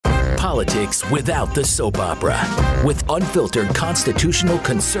politics without the soap opera, with unfiltered constitutional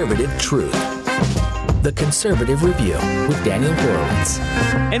conservative truth. The Conservative Review with Daniel Horowitz.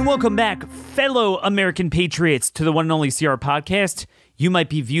 And welcome back, fellow American patriots, to the one and only CR podcast. You might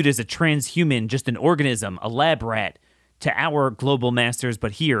be viewed as a transhuman, just an organism, a lab rat, to our global masters,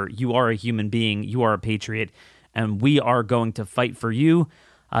 but here you are a human being, you are a patriot, and we are going to fight for you.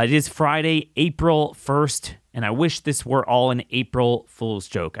 It is Friday, April 1st, and I wish this were all an April Fool's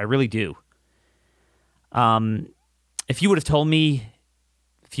joke. I really do. If you would have told me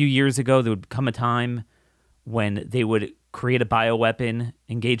a few years ago there would come a time when they would create a bioweapon,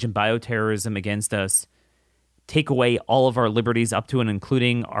 engage in bioterrorism against us, take away all of our liberties up to and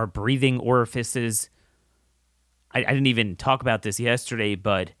including our breathing orifices. I didn't even talk about this yesterday,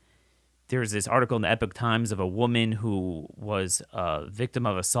 but there's this article in the Epoch Times of a woman who was a victim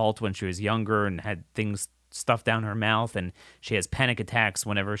of assault when she was younger and had things stuffed down her mouth, and she has panic attacks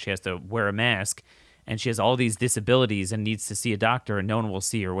whenever she has to wear a mask, and she has all these disabilities and needs to see a doctor, and no one will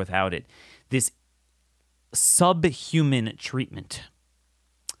see her without it. This subhuman treatment.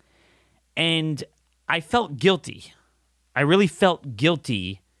 And I felt guilty. I really felt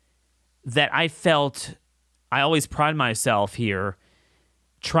guilty that I always pride myself here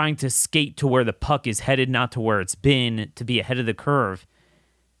trying to skate to where the puck is headed, not to where it's been, to be ahead of the curve.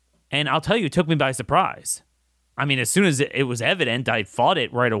 And I'll tell you, it took me by surprise. I mean, as soon as it was evident, I fought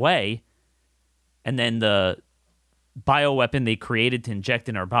it right away. And then the bioweapon they created to inject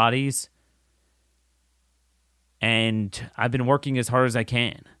in our bodies. And I've been working as hard as I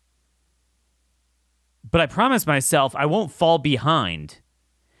can. But I promised myself I won't fall behind.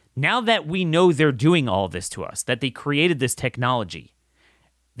 Now that we know they're doing all this to us, that they created this technology,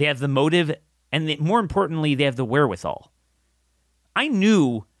 they have the motive, and more importantly, they have the wherewithal. I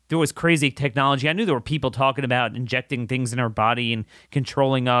knew there was crazy technology. I knew there were people talking about injecting things in our body and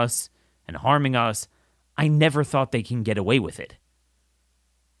controlling us and harming us. I never thought they can get away with it.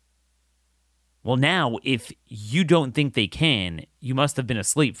 Well, now, if you don't think they can, you must have been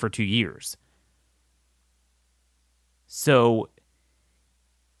asleep for 2 years. So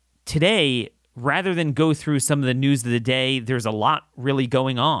today, rather than go through some of the news of the day, there's a lot really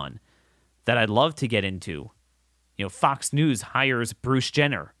going on that I'd love to get into. You know, Fox News hires Bruce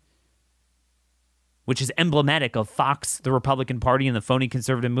Jenner, which is emblematic of Fox, the Republican Party, and the phony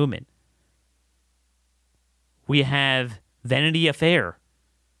conservative movement. We have Vanity Fair.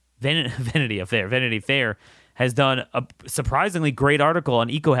 Vanity Fair has done a surprisingly great article on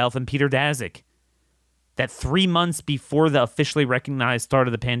EcoHealth and Peter Daszak. That 3 months before the officially recognized start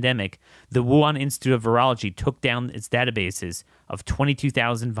of the pandemic, the Wuhan Institute of Virology took down its databases of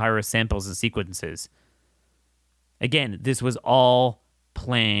 22,000 virus samples and sequences. Again, this was all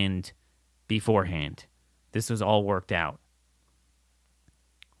planned beforehand. This was all worked out.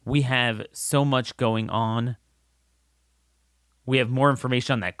 We have so much going on. We have more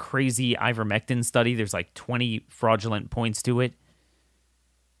information on that crazy ivermectin study. There's like 20 fraudulent points to it.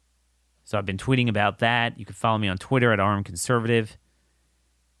 So I've been tweeting about that. You can follow me on Twitter at @RMConservative.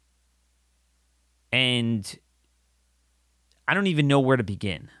 And I don't even know where to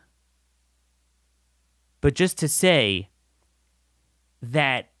begin. But just to say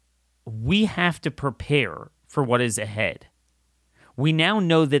that we have to prepare for what is ahead. We now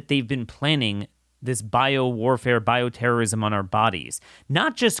know that they've been planning this bio-warfare, bioterrorism on our bodies.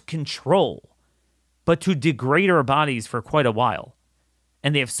 Not just control, but to degrade our bodies for quite a while.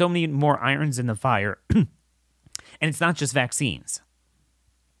 And they have so many more irons in the fire. And it's not just vaccines.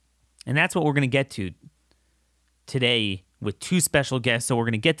 And that's what we're going to get to today with two special guests. So we're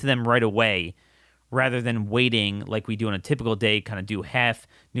going to get to them right away rather than waiting like we do on a typical day, kind of do half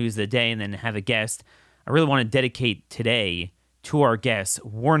news of the day and then have a guest. I really want to dedicate today to our guests,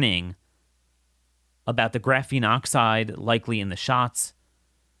 warning about the graphene oxide likely in the shots,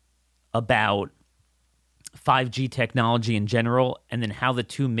 about 5G technology in general, and then how the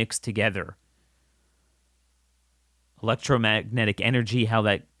two mix together. Electromagnetic energy, how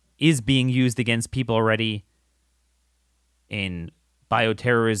that is being used against people already in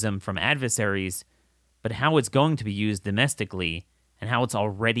bioterrorism from adversaries, but how it's going to be used domestically and how it's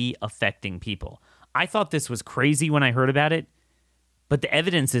already affecting people. I thought this was crazy when I heard about it, but the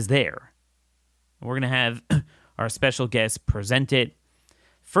evidence is there. We're going to have our special guest present it.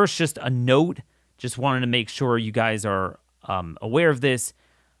 First, just a note. Just wanted to make sure you guys are aware of this.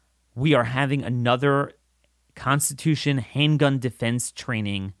 We are having another Constitution handgun defense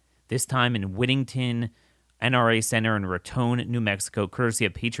training, this time in Whittington NRA Center in Raton, New Mexico, courtesy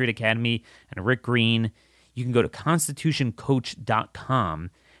of Patriot Academy and Rick Green. You can go to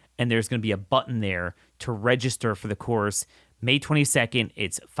constitutioncoach.com, and there's going to be a button there to register for the course. May 22nd.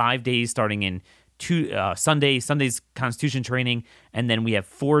 It's 5 days starting in Sunday's Constitution training, and then we have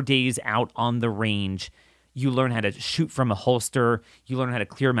 4 days out on the range. You learn how to shoot from a holster. You learn how to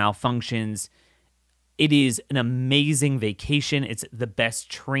clear malfunctions. It is an amazing vacation. It's the best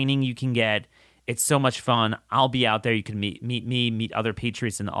training you can get. It's so much fun. I'll be out there. You can meet me, meet other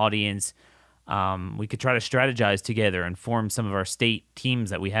Patriots in the audience. We could try to strategize together and form some of our state teams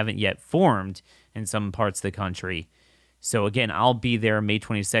that we haven't yet formed in some parts of the country. So again, I'll be there May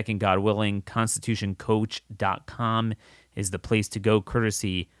 22nd, God willing. ConstitutionCoach.com is the place to go,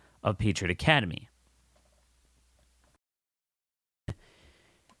 courtesy of Patriot Academy.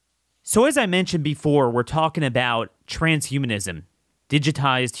 So as I mentioned before, we're talking about transhumanism,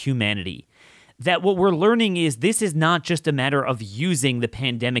 digitized humanity. That what we're learning is this is not just a matter of using the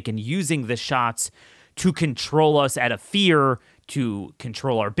pandemic and using the shots to control us out of fear, to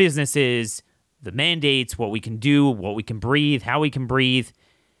control our businesses, the mandates, what we can do, what we can breathe, how we can breathe,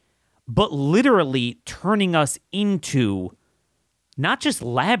 but literally turning us into not just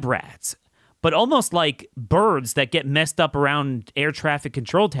lab rats, but almost like birds that get messed up around air traffic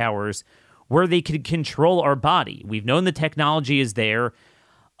control towers where they could control our body. We've known the technology is there.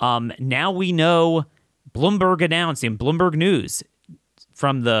 Now we know Bloomberg announced in Bloomberg News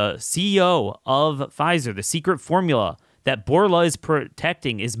from the CEO of Pfizer, the secret formula that Borla is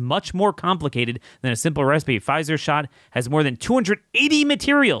protecting is much more complicated than a simple recipe. Pfizer shot has more than 280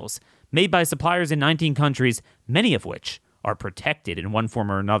 materials made by suppliers in 19 countries, many of which are protected in one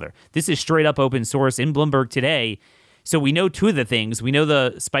form or another. This is straight up open source in Bloomberg today. So we know two of the things. We know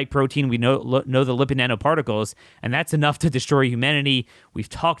the spike protein, we know the lipid nanoparticles, and that's enough to destroy humanity. We've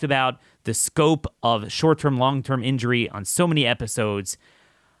talked about the scope of short-term, long-term injury on so many episodes.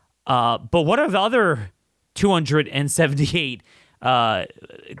 But what are the other 278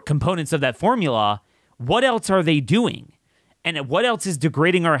 components of that formula? What else are they doing? And what else is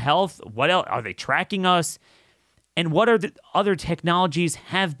degrading our health? What else are they tracking us? And what are the other technologies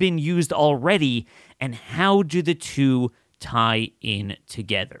have been used already, and how do the two tie in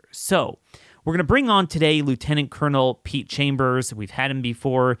together? So we're going to bring on today Lieutenant Colonel Pete Chambers. We've had him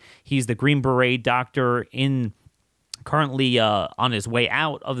before. He's the Green Beret doctor currently on his way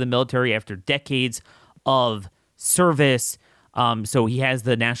out of the military after decades of service. So he has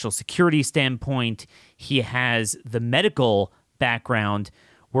the national security standpoint. He has the medical background.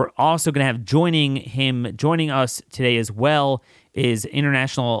 We're also going to have joining us today as well is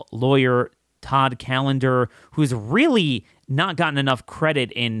international lawyer Todd Callender, who's really not gotten enough credit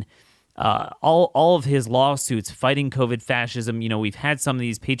in all of his lawsuits fighting COVID fascism. You know, we've had some of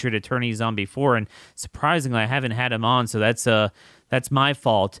these Patriot attorneys on before, and surprisingly, I haven't had him on, so that's my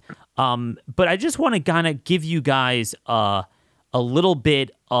fault. But I just want to kind of give you guys a little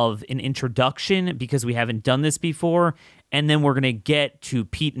bit of an introduction because we haven't done this before. And then we're going to get to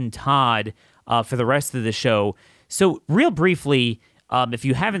Pete and Todd for the rest of the show. So real briefly, if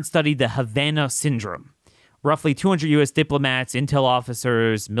you haven't studied the Havana Syndrome, roughly 200 U.S. diplomats, intel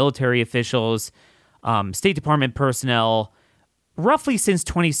officers, military officials, State Department personnel, roughly since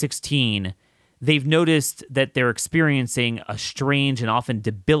 2016, they've noticed that they're experiencing a strange and often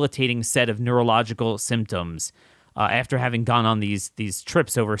debilitating set of neurological symptoms after having gone on these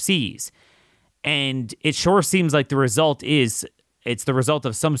trips overseas. And it sure seems like it's the result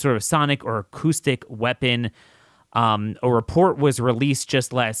of some sort of sonic or acoustic weapon. A report was released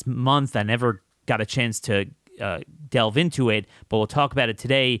just last month. I never got a chance to delve into it, but we'll talk about it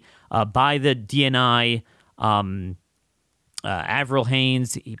today by the DNI. Avril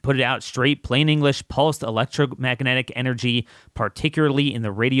Haines, he put it out straight, plain English: pulsed electromagnetic energy, particularly in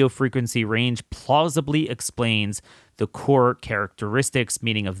the radio frequency range, plausibly explains the core characteristics,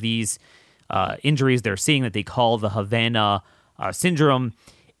 meaning of these injuries they're seeing that they call the Havana syndrome.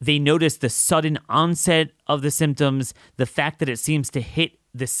 They noticed the sudden onset of the symptoms, the fact that it seems to hit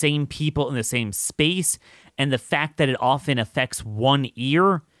the same people in the same space, and the fact that it often affects one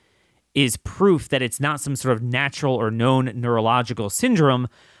ear is proof that it's not some sort of natural or known neurological syndrome,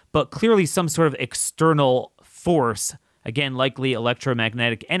 but clearly some sort of external force, again, likely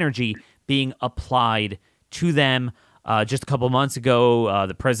electromagnetic energy, being applied to them. Just a couple months ago,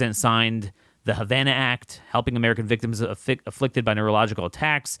 the president signed the Havana Act, helping American victims afflicted by neurological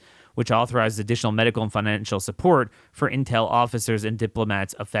attacks, which authorizes additional medical and financial support for intel officers and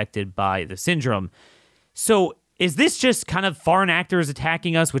diplomats affected by the syndrome. So is this just kind of foreign actors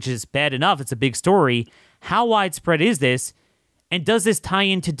attacking us, which is bad enough? It's a big story. How widespread is this? And does this tie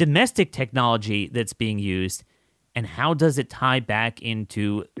into domestic technology that's being used? And how does it tie back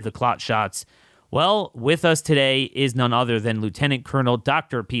into the clot shots? Well, with us today is none other than Lieutenant Colonel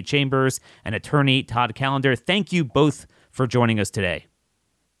Dr. Pete Chambers and attorney Todd Callender. Thank you both for joining us today.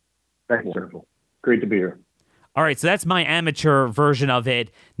 Thank you, sir. Great to be here. All right, so that's my amateur version of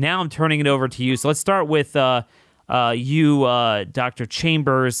it. Now I'm turning it over to you. So let's start with you, Dr.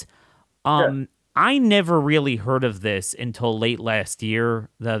 Chambers. Sure. I never really heard of this until late last year,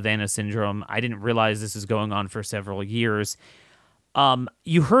 the Havana syndrome. I didn't realize this was going on for several years.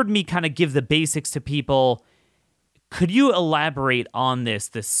 You heard me kind of give the basics to people. Could you elaborate on the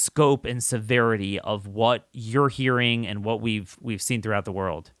scope and severity of what you're hearing and what we've seen throughout the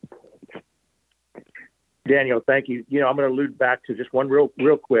world? Daniel, thank you. I'm going to allude back to just one real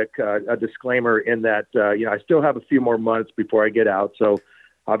quick a disclaimer in that, I still have a few more months before I get out. So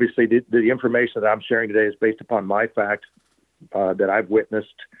obviously the information that I'm sharing today is based upon my facts that I've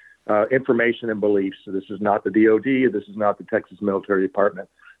witnessed, information and beliefs. So this is not the DOD. This is not the Texas Military Department.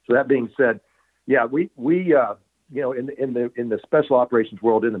 So that being said, yeah, we in the special operations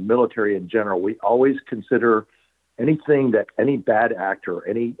world, in the military in general, we always consider anything that any bad actor,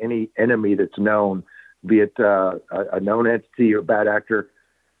 any enemy that's known, be it a known entity or bad actor,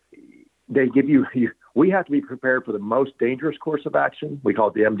 they give we have to be prepared for the most dangerous course of action. We call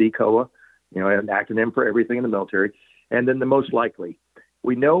it the MD-COA, an acronym for everything in the military. And then the most likely.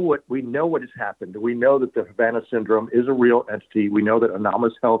 We know what has happened. We know that the Havana syndrome is a real entity. We know that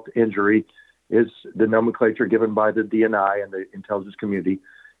anomalous health injury is the nomenclature given by the DNI and the intelligence community,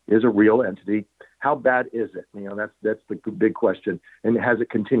 is a real entity. How bad is it? That's the big question. And has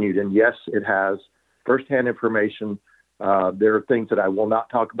it continued? And yes, it has. Firsthand information. There are things that I will not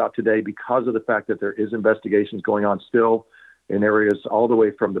talk about today because of the fact that there is investigations going on still in areas all the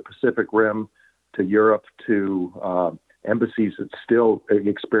way from the Pacific Rim to Europe to embassies that's still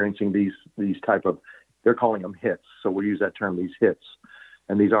experiencing these type of, they're calling them hits. So we'll use that term, these hits.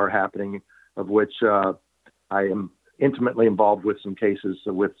 And these are happening, of which I am intimately involved with some cases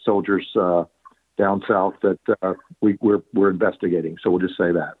with soldiers down south that we're investigating. So we'll just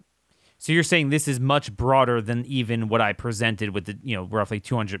say that. So you're saying this is much broader than even what I presented with the roughly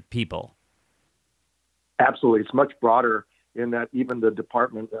 200 people. Absolutely. It's much broader in that even the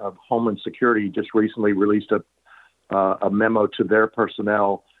Department of Homeland Security just recently released a memo to their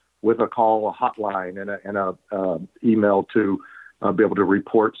personnel with a call, a hotline, and a email to be able to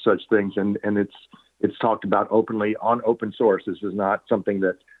report such things. And it's talked about openly on open source. This is not something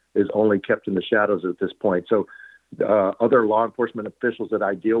that is only kept in the shadows at this point. So other law enforcement officials that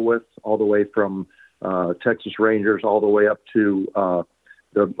I deal with, all the way from Texas Rangers, all the way up to,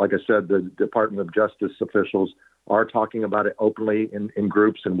 like I said, the Department of Justice officials are talking about it openly in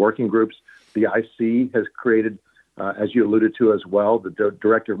groups and working groups. The IC has created, as you alluded to as well, the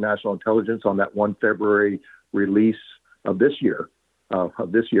Director of National Intelligence on that 1 February release of this year,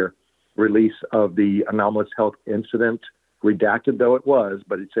 release of the anomalous health incident, redacted though it was,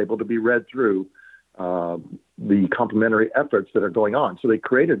 but it's able to be read through the complementary efforts that are going on. So they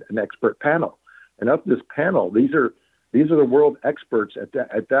created an expert panel, and of this panel, these are the world experts at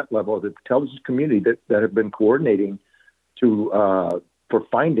that level of the intelligence community that have been coordinating for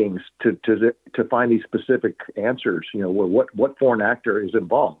findings to find these specific answers. What foreign actor is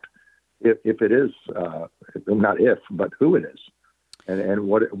involved, if it is not if, but who it is, and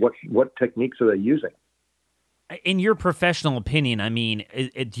what techniques are they using? In your professional opinion, I mean,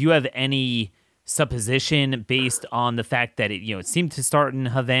 do you have any supposition based on the fact that it seemed to start in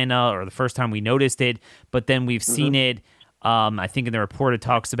Havana, or the first time we noticed it, but then we've seen it. I think in the report it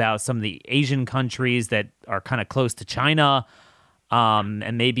talks about some of the Asian countries that are kind of close to China,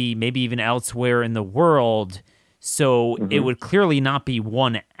 and maybe even elsewhere in the world. So it would clearly not be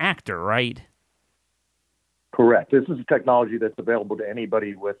one actor, right? Correct. This is a technology that's available to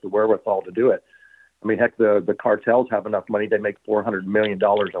anybody with the wherewithal to do it. I mean, heck, the cartels have enough money. They make $400 million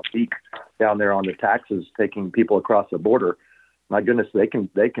a week down there on the taxes, taking people across the border. My goodness, they can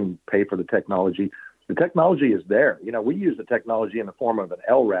pay for the technology. The technology is there. We use the technology in the form of an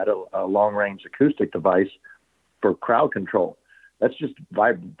LRAD, a long-range acoustic device, for crowd control. That's just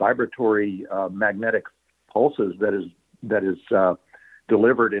vibratory magnetic pulses that is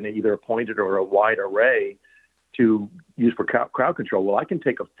delivered in either a pointed or a wide array to use for crowd control. Well, I can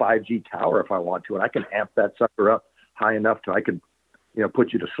take a 5G tower if I want to, and I can amp that sucker up high enough to I could,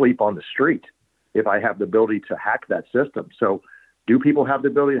 put you to sleep on the street if I have the ability to hack that system. So, do people have the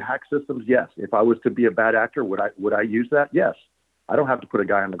ability to hack systems? Yes. If I was to be a bad actor, would I use that? Yes. I don't have to put a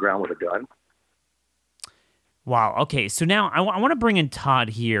guy on the ground with a gun. Wow. Okay. So now I want to bring in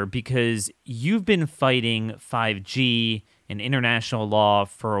Todd here, because you've been fighting 5G and international law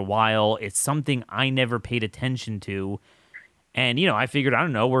for a while. It's something I never paid attention to. And, I figured,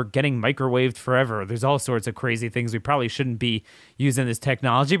 we're getting microwaved forever. There's all sorts of crazy things. We probably shouldn't be using this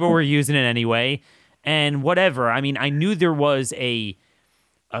technology, but we're using it anyway. and whatever. I mean, I knew there was a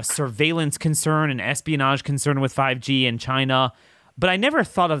surveillance concern, an espionage concern with 5G in China, but I never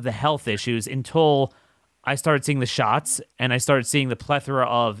thought of the health issues until I started seeing the shots and I started seeing the plethora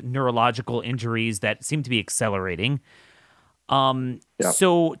of neurological injuries that seem to be accelerating.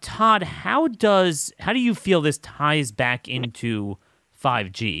 So, Todd, how do you feel this ties back into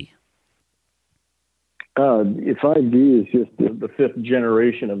 5G? 5G is just the fifth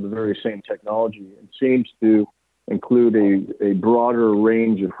generation of the very same technology. It seems to include a broader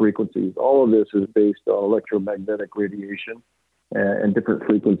range of frequencies. All of this is based on electromagnetic radiation and different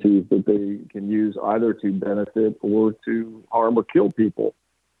frequencies that they can use either to benefit or to harm or kill people,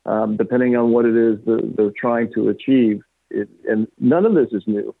 depending on what it is that they're trying to achieve. And none of this is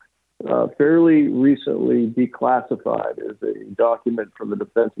new. Fairly recently declassified is a document from the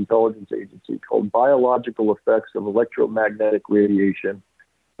Defense Intelligence Agency called Biological Effects of Electromagnetic Radiation,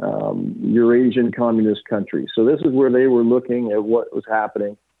 Eurasian Communist Countries. So this is where they were looking at what was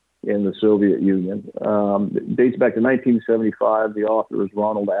happening in the Soviet Union. It dates back to 1975. The author is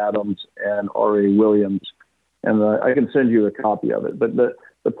Ronald Adams and R.A. Williams. And I can send you a copy of it. But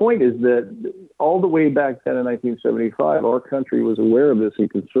the point is that all the way back then in 1975, our country was aware of this and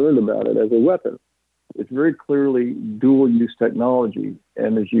concerned about it as a weapon. It's very clearly dual-use technology.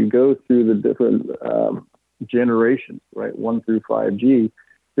 And as you go through the different generations, right, 1 through 5G,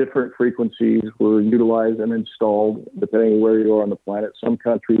 different frequencies were utilized and installed depending on where you are on the planet. Some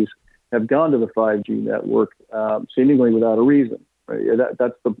countries have gone to the 5G network seemingly without a reason. Right?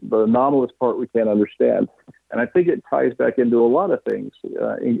 That's the anomalous part we can't understand. And I think it ties back into a lot of things,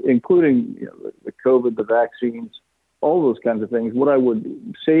 including the COVID, the vaccines, all those kinds of things. What I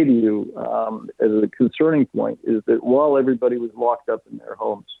would say to you as a concerning point is that while everybody was locked up in their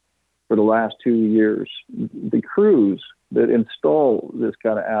homes for the last 2 years, the crews that install this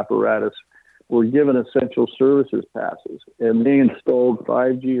kind of apparatus were given essential services passes, and they installed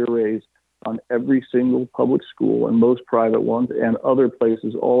 5G arrays on every single public school and most private ones and other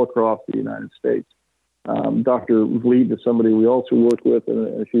places all across the United States. Dr. Vliet is somebody we also work with,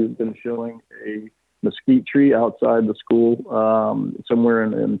 and she's been showing a mesquite tree outside the school somewhere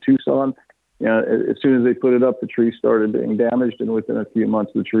in Tucson. As soon as they put it up, the tree started being damaged, and within a few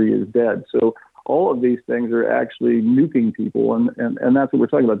months, the tree is dead. So all of these things are actually nuking people, and that's what we're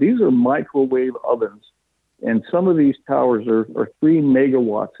talking about. These are microwave ovens, and some of these towers are 3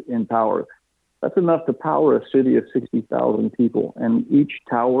 megawatts in power. That's enough to power a city of 60,000 people, and each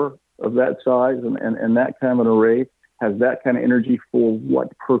tower of that size and that kind of an array has that kind of energy for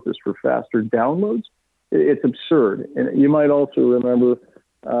what purpose? For faster downloads? It's absurd. And you might also remember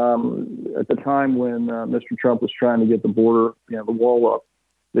at the time when Mr. Trump was trying to get the border, the wall up,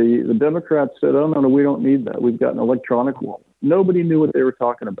 the Democrats said, oh, no, we don't need that. We've got an electronic wall. Nobody knew what they were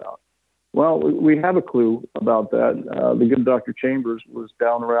talking about. Well, we have a clue about that. The good Dr. Chambers was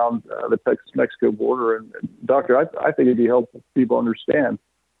down around the Texas-Mexico border. And Doctor, I think it'd be helpful for people to understand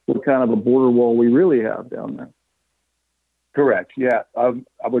what kind of a border wall we really have down there. Correct. Yeah,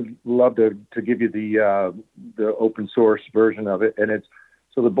 I would love to give you the open source version of it, and it's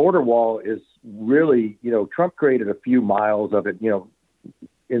so the border wall is really Trump created a few miles of it,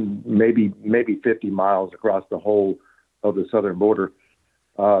 in maybe 50 miles across the whole of the southern border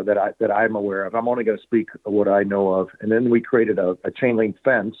that I'm aware of. I'm only going to speak of what I know of, and then we created a chain link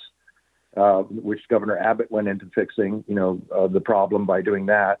fence, which Governor Abbott went into fixing, the problem by doing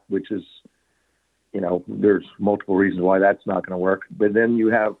that, which is. There's multiple reasons why that's not going to work. But then you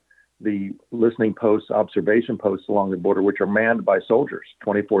have the listening posts, observation posts along the border, which are manned by soldiers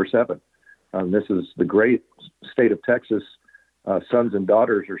 24/7. This is the great state of Texas. Sons and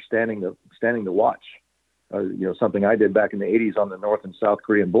daughters are standing to watch. Something I did back in the 80s on the North and South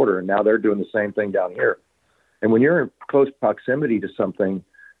Korean border, and now they're doing the same thing down here. And when you're in close proximity to something,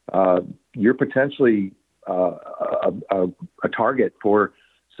 you're potentially a target for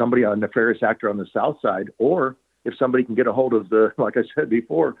somebody, a nefarious actor on the south side, or if somebody can get a hold of like I said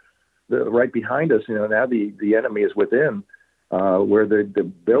before, right behind us, now the enemy is within, where the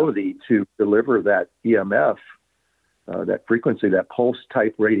ability to deliver that EMF, that frequency, that pulse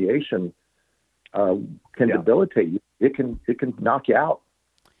type radiation, can debilitate you. It can knock you out.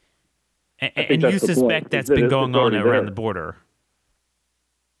 And you suspect that's been going on around the border.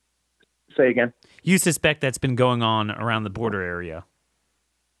 Say again? You suspect that's been going on around the border area.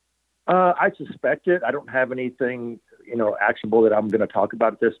 I suspect it. I don't have anything, actionable that I'm going to talk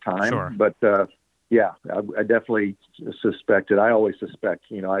about at this time. Sure. But I definitely suspect it. I always suspect.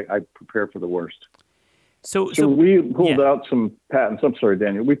 I prepare for the worst. So we pulled out some patents. I'm sorry,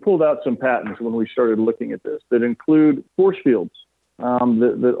 Daniel. We pulled out some patents when we started looking at this that include force fields.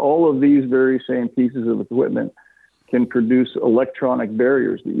 that all of these very same pieces of equipment can produce electronic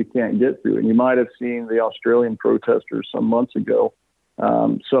barriers that you can't get through. And you might have seen the Australian protesters some months ago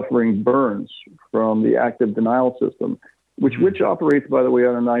suffering burns from the active denial system, which operates, by the way,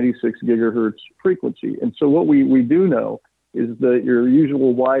 on a 96 gigahertz frequency. And so what we do know is that your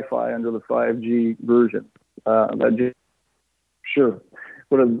usual Wi-Fi under the 5G version, sure.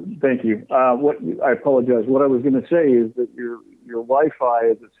 Thank you. I apologize. What I was going to say is that your Wi-Fi,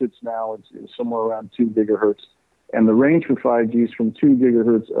 as it sits now, is somewhere around 2 gigahertz, and the range for 5G is from 2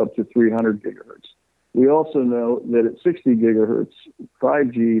 gigahertz up to 300 gigahertz. We also know that at 60 gigahertz,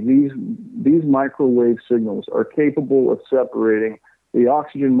 5G, these microwave signals are capable of separating the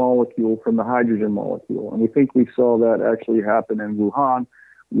oxygen molecule from the hydrogen molecule, and we think we saw that actually happen in Wuhan,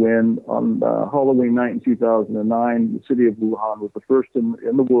 when on Halloween night in 2009, the city of Wuhan was the first in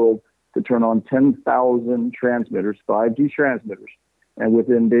the world to turn on 10,000 transmitters, 5G transmitters. And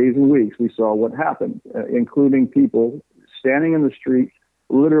within days and weeks, we saw what happened, including people standing in the street,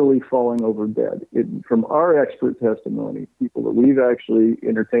 literally falling over dead. From our expert testimony, people that we've actually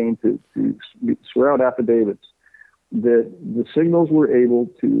entertained to swear out affidavits, that the signals were able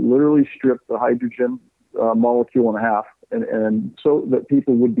to literally strip the hydrogen molecule in half, and so that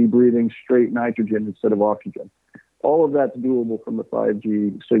people would be breathing straight nitrogen instead of oxygen. All of that's doable from the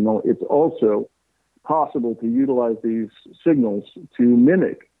 5G signal. It's also possible to utilize these signals to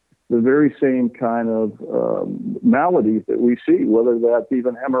mimic the very same kind of maladies that we see, whether that's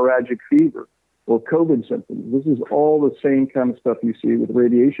even hemorrhagic fever or COVID symptoms. This is all the same kind of stuff you see with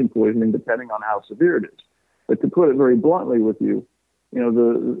radiation poisoning, depending on how severe it is. But to put it very bluntly with you,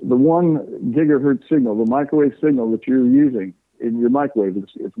 the 1 gigahertz signal, the microwave signal that you're using in your microwave,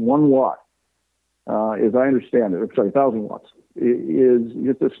 it's 1 watt, as I understand it. 1,000 watts. Is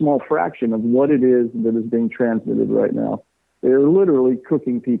just a small fraction of what it is that is being transmitted right now. They're literally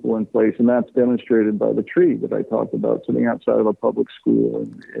cooking people in place, and that's demonstrated by the tree that I talked about sitting outside of a public school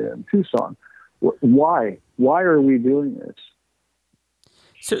in Tucson. Why? Why are we doing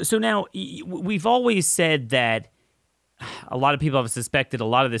this? So now, we've always said that a lot of people have suspected a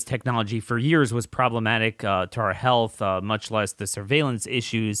lot of this technology for years was problematic to our health, much less the surveillance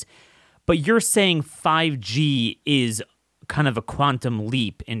issues. But you're saying 5G is kind of a quantum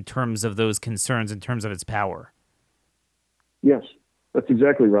leap in terms of those concerns, in terms of its power. Yes, that's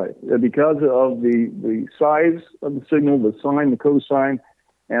exactly right. Because of the size of the signal, the sine, the cosine,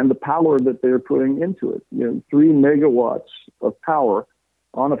 and the power that they're putting into it. 3 megawatts of power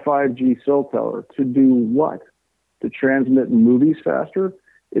on a 5G cell tower to do what? To transmit movies faster?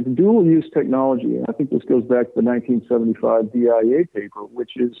 It's dual-use technology, and I think this goes back to the 1975 DIA paper,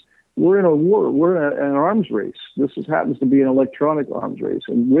 which is we're in a war. We're in an arms race. This happens to be an electronic arms race,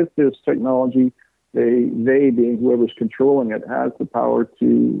 and with this technology, they being whoever's controlling it, has the power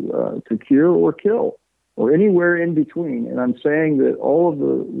to cure or kill, or anywhere in between. And I'm saying that all of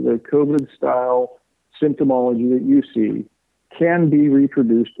the COVID-style symptomology that you see can be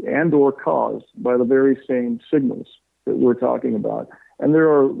reproduced and or caused by the very same signals that we're talking about. And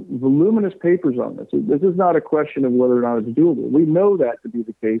there are voluminous papers on this. This is not a question of whether or not it's doable. We know that to be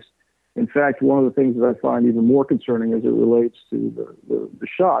the case. In fact, one of the things that I find even more concerning as it relates to the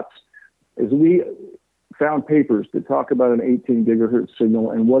shots is we found papers that talk about an 18 gigahertz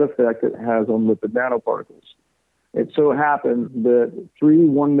signal and what effect it has on lipid nanoparticles. It so happens that 3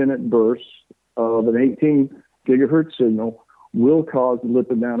 1-minute bursts of an 18 gigahertz signal will cause the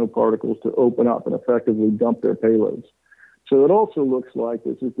lipid nanoparticles to open up and effectively dump their payloads. So it also looks like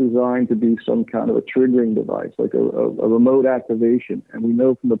this is designed to be some kind of a triggering device, like a remote activation. And we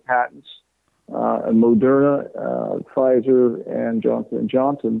know from the patents, Moderna, Pfizer, and Johnson &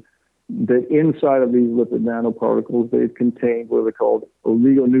 Johnson, that inside of these lipid nanoparticles, they've contained what are called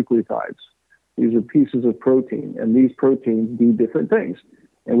oligonucleotides. These are pieces of protein, and these proteins do different things.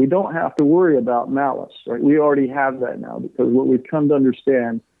 And we don't have to worry about malice, right? We already have that now, because what we've come to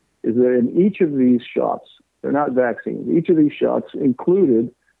understand is that in each of these shots, they're not vaccines, each of these shots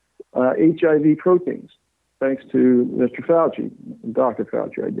included HIV proteins, thanks to Mr. Fauci, Dr.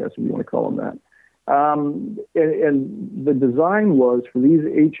 Fauci, I guess, if you want to call him that. And the design was for these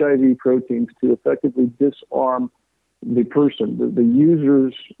HIV proteins to effectively disarm the person, the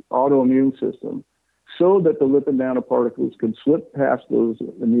user's autoimmune system, so that the lipid nanoparticles could slip past those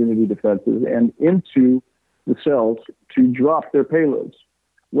immunity defenses and into the cells to drop their payloads.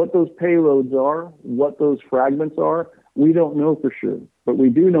 What those payloads are, what those fragments are, we don't know for sure, but we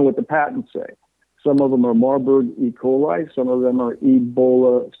do know what the patents say. Some of them are Marburg E. coli, some of them are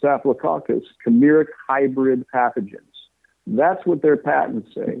Ebola staphylococcus, chimeric hybrid pathogens. That's what their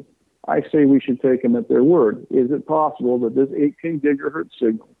patents say. I say we should take them at their word. Is it possible that this 18 gigahertz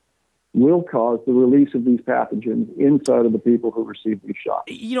signal will cause the release of these pathogens inside of the people who receive these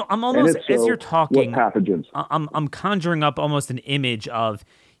shots? You know, I'm almost, as you're talking, what pathogens? I'm conjuring up almost an image of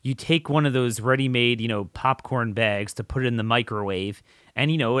you take one of those ready-made, you know, popcorn bags to put it in the microwave,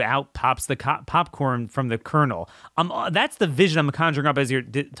 and, you know, out pops the popcorn from the kernel. That's the vision I'm conjuring up as you're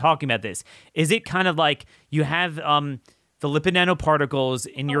talking about this. Is it kind of like you have the lipid nanoparticles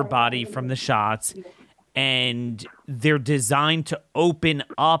in your body from the shots, and they're designed to open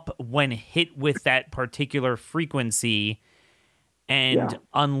up when hit with that particular frequency and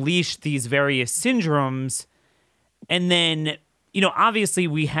unleash these various syndromes. And then, you know, obviously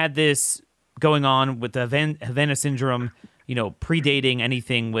we had this going on with the Havana syndrome, you know, predating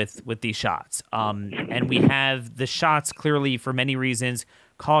anything with these shots. And we have the shots clearly, for many reasons,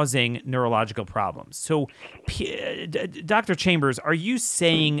 causing neurological problems. So, Dr. Chambers, are you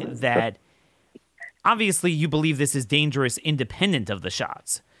saying that obviously you believe this is dangerous independent of the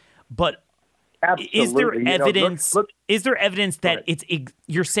shots, but Absolutely. is there evidence? Look, is there evidence that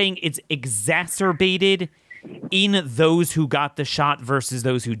you're saying it's exacerbated in those who got the shot versus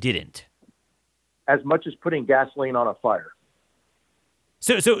those who didn't? As much as putting gasoline on a fire.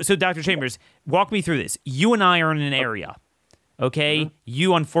 So, Dr. Chambers, walk me through this. You and I are in an area, okay? Mm-hmm.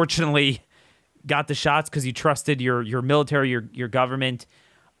 You unfortunately got the shots because you trusted your military, your government.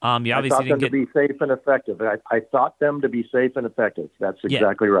 You obviously I thought them to be safe and effective. I thought them to be safe and effective. That's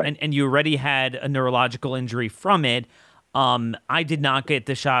exactly right. And you already had a neurological injury from it. I did not get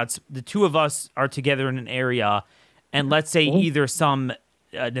the shots. The two of us are together in an area, and let's say either some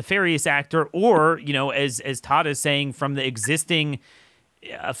nefarious actor or, you know, as Todd is saying, from the existing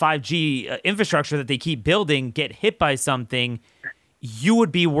 5G infrastructure that they keep building, get hit by something, you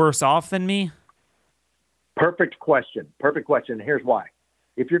would be worse off than me? Perfect question. Here's why.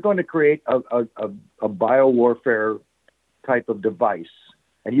 If you're going to create a biowarfare type of device,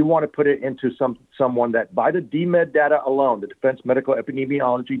 and you want to put it into someone that, by the DMED data alone, the Defense Medical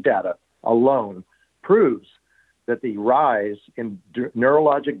Epidemiology data alone, proves that the rise in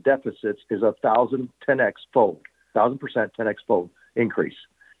neurologic deficits is 1000% 10x fold increase.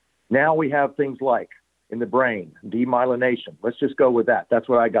 Now we have things like in the brain, demyelination. Let's just go with that. That's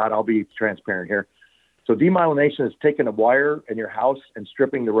what I got. I'll be transparent here. So demyelination is taking a wire in your house and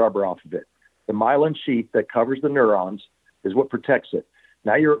stripping the rubber off of it. The myelin sheath that covers the neurons is what protects it.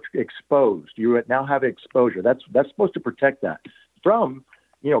 Now you're exposed. You now have exposure. That's supposed to protect that from,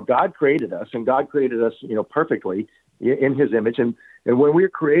 you know, God created us, and God created us, you know, perfectly in His image. And when we were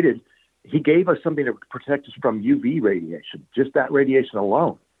created, He gave us something to protect us from UV radiation, just that radiation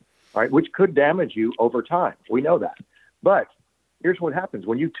alone, right? Which could damage you over time. We know that. But here's what happens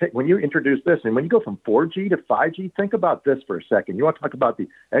when you introduce this, and when you go from 4G to 5G. Think about this for a second. You want to talk about the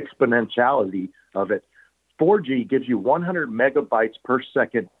exponentiality of it. 4G gives you 100 megabytes per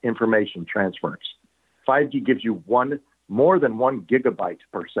second information transference. 5G gives you more than 1 gigabyte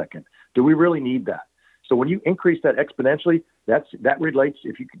per second. Do we really need that? So when you increase that exponentially, that relates.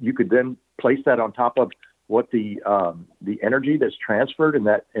 If you could then place that on top of what the energy that's transferred in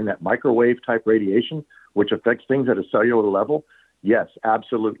that microwave type radiation, which affects things at a cellular level. Yes,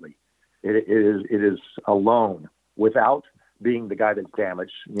 absolutely. It is alone, without being the guy that's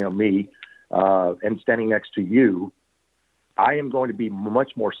damaged, you know, me, and standing next to you, I am going to be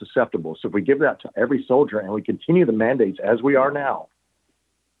much more susceptible. So if we give that to every soldier and we continue the mandates as we are now,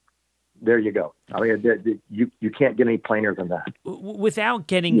 there you go. I mean, you can't get any plainer than that. Without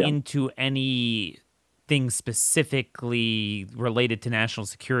getting into anything specifically related to national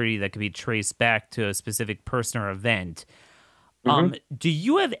security that could be traced back to a specific person or event, do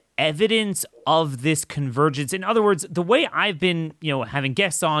you have evidence of this convergence? In other words, the way I've been, you know, having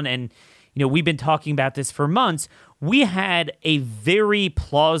guests on, and, you know, we've been talking about this for months, we had a very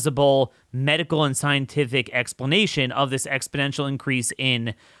plausible medical and scientific explanation of this exponential increase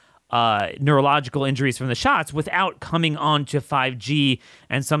in neurological injuries from the shots without coming on to 5G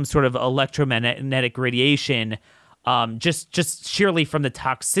and some sort of electromagnetic radiation, just sheerly from the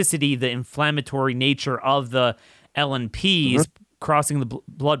toxicity, the inflammatory nature of the LNPs crossing the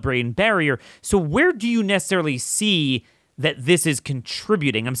blood-brain barrier. So where do you necessarily see that this is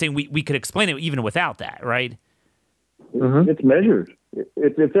contributing? I'm saying we could explain it even without that, right? It's measured.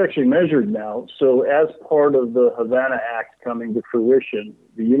 It's actually measured now. So as part of the Havana Act coming to fruition,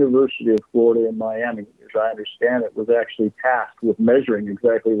 the University of Florida in Miami, as I understand it, was actually tasked with measuring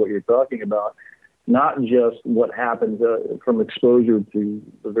exactly what you're talking about, not just what happens from exposure to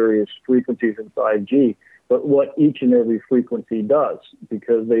the various frequencies in 5G, but what each and every frequency does,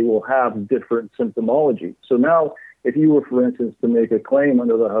 because they will have different symptomology. So now if you were, for instance, to make a claim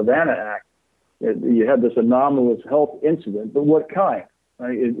under the Havana Act, you had this anomalous health incident, but what kind?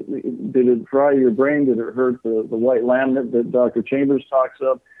 Right? Did it fry your brain? Did it hurt the white laminate that Dr. Chambers talks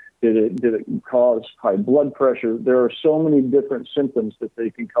of? Did it cause high blood pressure? There are so many different symptoms that they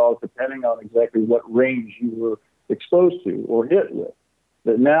can cause depending on exactly what range you were exposed to or hit with.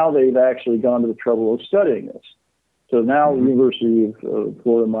 That now they've actually gone to the trouble of studying this. So now the University of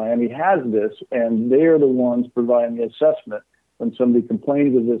Florida Miami has this, and they are the ones providing the assessment when somebody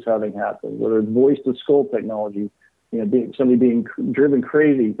complains of this having happened, whether it's voice-to-skull technology, somebody being driven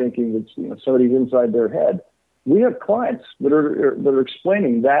crazy thinking that somebody's inside their head. We have clients that are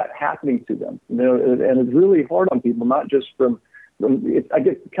explaining that happening to them, and it's really hard on people, not just from I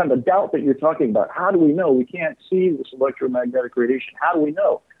get kind of a doubt that you're talking about. How do we know? We can't see this electromagnetic radiation. How do we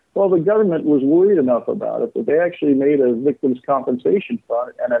know? Well, the government was worried enough about it that they actually made a victims' compensation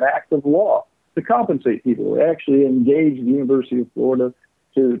fund and an act of law to compensate people. They actually engaged the University of Florida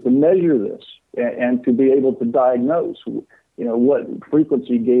to measure this and to be able to diagnose what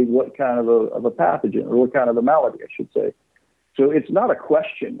frequency gave what kind of a pathogen, or what kind of a malady, I should say. So it's not a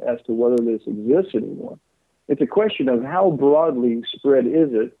question as to whether this exists anymore. It's a question of how broadly spread is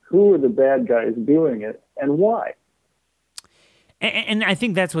it, who are the bad guys doing it, and why. And I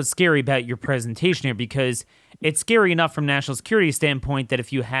think that's what's scary about your presentation here, because it's scary enough from national security standpoint that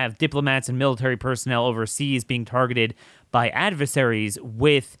if you have diplomats and military personnel overseas being targeted by adversaries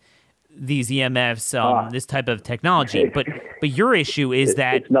with these EMFs, this type of technology, but your issue is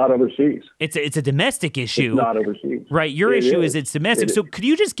that it's not overseas. It's a domestic issue. It's not overseas, right? Your issue is it's domestic. So could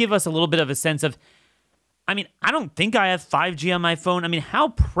you just give us a little bit of a sense of? I mean, I don't think I have 5G on my phone. I mean, how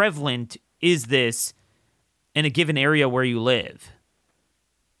prevalent is this in a given area where you live?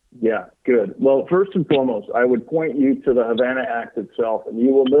 Yeah, good. Well, first and foremost, I would point you to the Havana Act itself, and you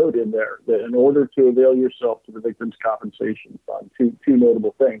will note in there that in order to avail yourself to the Victims' Compensation Fund, two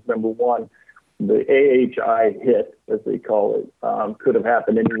notable things. Number one, the AHI hit, as they call it, could have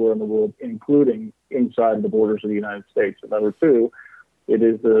happened anywhere in the world, including inside the borders of the United States. And number two, it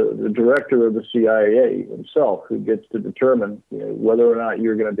is the director of the CIA himself who gets to determine whether or not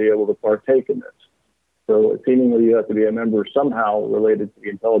you're going to be able to partake in this. So seemingly you have to be a member somehow related to the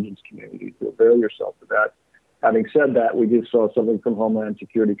intelligence community to avail yourself of that. Having said that, we just saw something from Homeland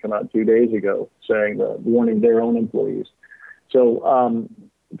Security come out 2 days ago saying, warning their own employees. So,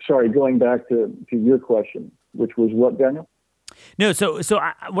 sorry, going back to your question, which was what, Daniel? No,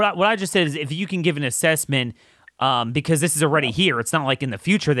 what I just said is if you can give an assessment, because this is already here. It's not like in the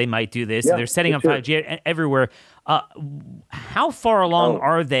future they might do this. They're setting up 5G everywhere. How far along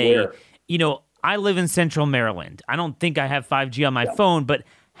are they? Where? I live in Central Maryland. I don't think I have 5G on my phone, but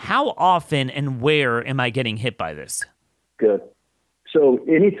how often and where am I getting hit by this? Good. So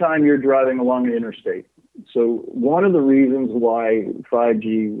anytime you're driving along the interstate. So one of the reasons why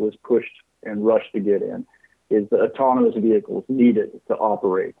 5G was pushed and rushed to get in is the autonomous vehicles needed to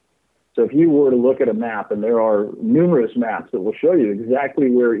operate. So if you were to look at a map, and there are numerous maps that will show you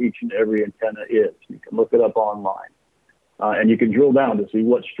exactly where each and every antenna is. You can look it up online. And you can drill down to see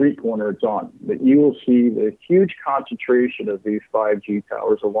what street corner it's on. But you will see the huge concentration of these 5G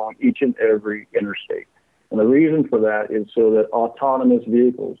towers along each and every interstate. And the reason for that is so that autonomous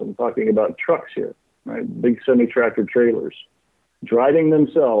vehicles, I'm talking about trucks here, right, big semi-tractor trailers, driving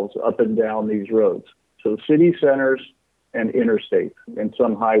themselves up and down these roads. So city centers and interstates and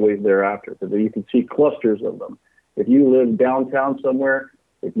some highways thereafter. So you can see clusters of them. If you live downtown somewhere,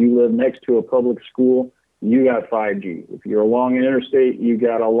 if you live next to a public school, you got 5G. If you're along an interstate, you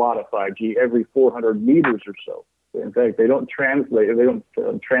got a lot of 5G every 400 meters or so. In fact, they don't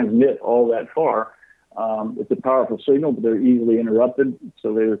transmit all that far. It's a powerful signal, but they're easily interrupted.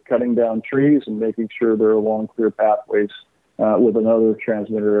 So they're cutting down trees and making sure they're along clear pathways with another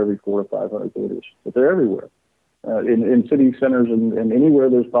transmitter every 400 to 500 meters. But they're everywhere. In city centers and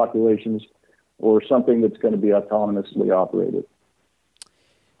anywhere there's populations or something that's going to be autonomously operated.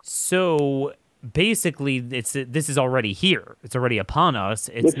 So basically, this is already here. It's already upon us.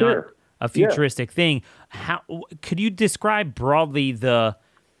 It's not here. A futuristic thing. How could you describe broadly the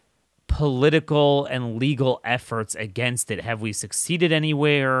political and legal efforts against it? Have we succeeded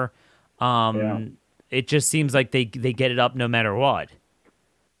anywhere? It just seems like they get it up no matter what.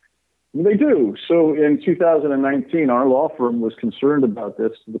 They do. So in 2019, our law firm was concerned about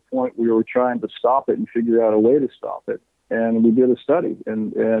this to the point we were trying to stop it and figure out a way to stop it. And we did a study,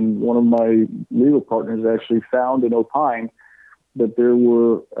 and one of my legal partners actually found and opined that there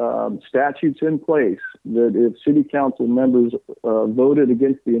were statutes in place that if city council members voted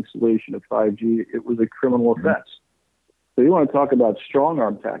against the installation of 5G, it was a criminal offense. So you want to talk about strong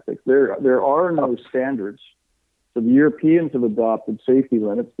arm tactics. There are no standards So the Europeans have adopted safety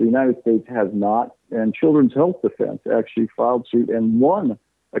limits. The United States has not. And Children's Health Defense actually filed suit and won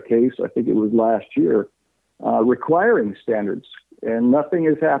a case, I think it was last year, requiring standards. And nothing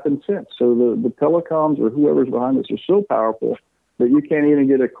has happened since. So the telecoms or whoever's behind this are so powerful that you can't even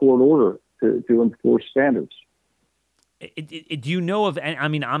get a court order to enforce standards. Do you know of? I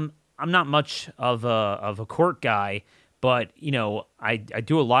mean, I'm not much of a court guy, but I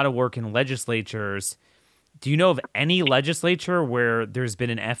do a lot of work in legislatures. Do you know of any legislature where there's been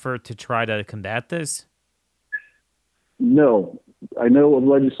an effort to try to combat this? No. I know of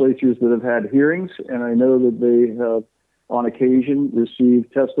legislatures that have had hearings, and I know that they have, on occasion,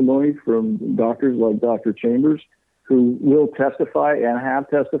 received testimony from doctors like Dr. Chambers, who will testify and have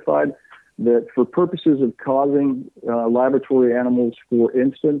testified that for purposes of causing laboratory animals, for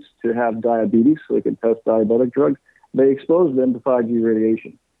instance, to have diabetes, so they can test diabetic drugs, they expose them to 5G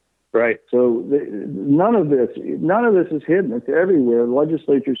radiation. Right. So none of this is hidden. It's everywhere.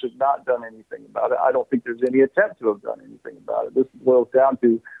 Legislatures have not done anything about it. I don't think there's any attempt to have done anything about it. This boils down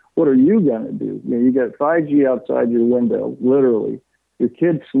to, what are you going to do? You got 5G outside your window, literally. Your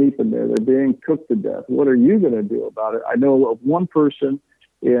kids sleeping there. They're being cooked to death. What are you going to do about it? I know of one person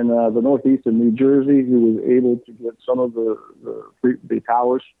in the northeast of New Jersey who was able to get some of the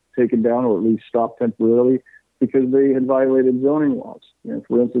towers taken down, or at least stopped temporarily, because they had violated zoning laws.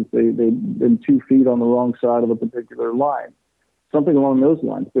 For instance, they'd been 2 feet on the wrong side of a particular line, something along those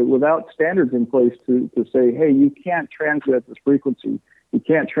lines. But without standards in place to say, hey, you can't transmit at this frequency, you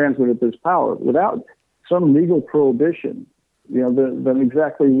can't transmit at this power, without some legal prohibition, then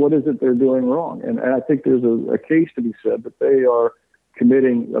exactly what is it they're doing wrong? And I think there's a case to be said that they are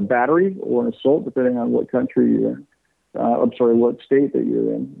committing a battery or an assault, depending on what country you're in. What state that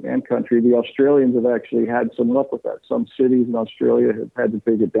you're in and country. The Australians have actually had some luck with that. Some cities in Australia have had to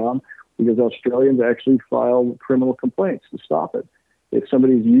take it down because Australians actually file criminal complaints to stop it. If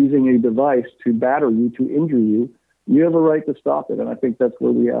somebody's using a device to batter you, to injure you, you have a right to stop it. And I think that's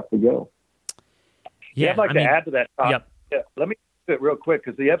where we have to go. Yeah, I'd like to add to that, Todd. Yep. Yeah, let me do it real quick,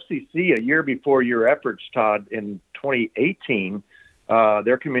 because the FCC, a year before your efforts, Todd, in 2018,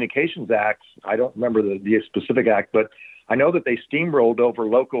 their Communications Act, I don't remember the specific act, but I know that they steamrolled over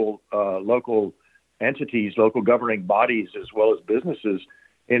local entities, local governing bodies, as well as businesses,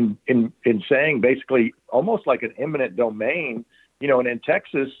 in saying basically almost like an eminent domain. And in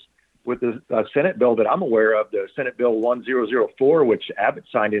Texas, with the Senate bill that I'm aware of, the Senate Bill 1004, which Abbott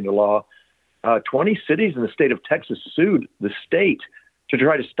signed into law, 20 cities in the state of Texas sued the state to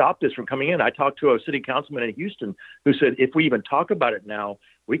try to stop this from coming in. I talked to a city councilman in Houston who said, if we even talk about it now,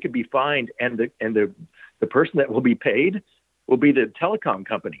 we could be fined, and the person that will be paid will be the telecom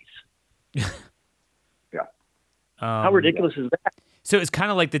companies. Yeah. How ridiculous is that? So it's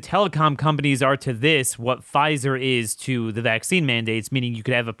kind of like the telecom companies are to this what Pfizer is to the vaccine mandates, meaning you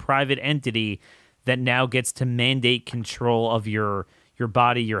could have a private entity that now gets to mandate control of your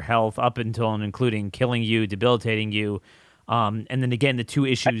body, your health, up until and including killing you, debilitating you. And then again, the two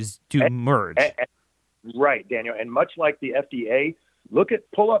issues do merge. Right, Daniel. And much like the FDA,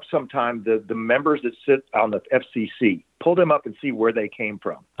 pull up sometime the members that sit on the FCC. Pull them up and see where they came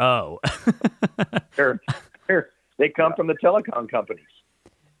from. Oh. They come from the telecom companies.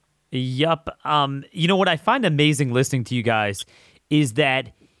 Yup. What I find amazing listening to you guys is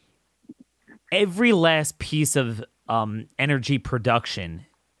that every last piece of energy production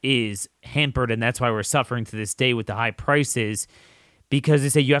is hampered, and that's why we're suffering to this day with the high prices, because they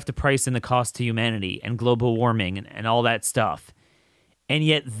say you have to price in the cost to humanity and global warming and all that stuff. And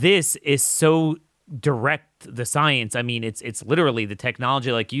yet this is so direct, the science. I mean, it's literally the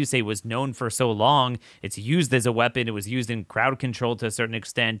technology, like you say, was known for so long. It's used as a weapon. It was used in crowd control to a certain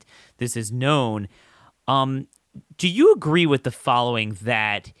extent. This is known. Do you agree with the following,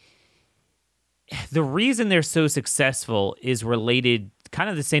 that the reason they're so successful is related, kind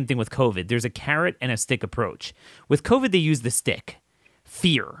of the same thing with COVID. There's a carrot and a stick approach. With COVID, they use the stick.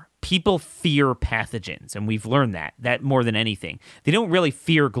 Fear. People fear pathogens, and we've learned that more than anything. They don't really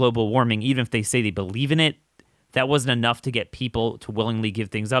fear global warming, even if they say they believe in it. That wasn't enough to get people to willingly give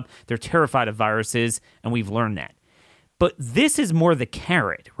things up. They're terrified of viruses, and we've learned that. But this is more the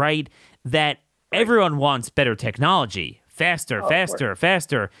carrot, right? That everyone wants better technology. Faster.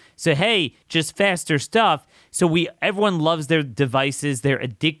 So, hey, just faster stuff. So everyone loves their devices. They're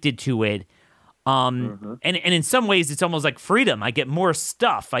addicted to it. And in some ways, it's almost like freedom. I get more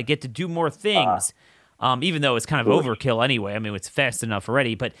stuff. I get to do more things. Even though it's kind of overkill anyway. I mean, it's fast enough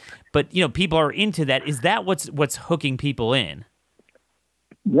already. But people are into that. Is that what's hooking people in?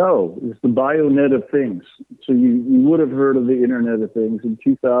 No, it's the BioNet of Things. So you would have heard of the Internet of Things. In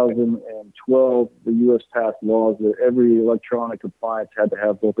 2012, the U.S. passed laws that every electronic appliance had to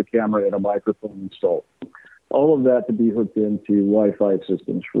have both a camera and a microphone installed. All of that to be hooked into Wi-Fi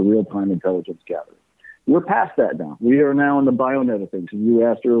systems for real-time intelligence gathering. We're past that now. We are now in the BioNet of Things. And you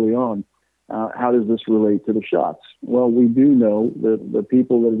asked early on, how does this relate to the shots? Well, we do know that the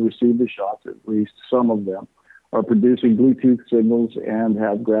people that have received the shots, at least some of them, are producing Bluetooth signals and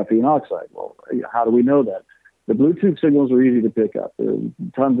have graphene oxide. Well, how do we know that? The Bluetooth signals are easy to pick up. There are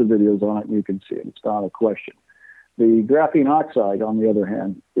tons of videos on it, and you can see it. It's not a question. The graphene oxide, on the other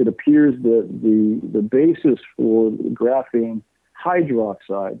hand, it appears that the basis for the graphene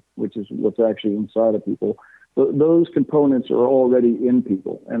hydroxide, which is what's actually inside of people, those components are already in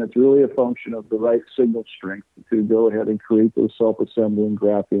people, and it's really a function of the right signal strength to go ahead and create those self-assembling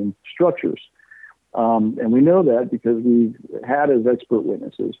graphene structures. And we know that because we've had as expert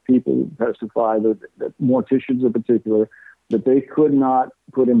witnesses people testify that morticians in particular, that they could not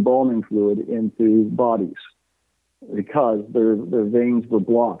put embalming fluid into bodies because their veins were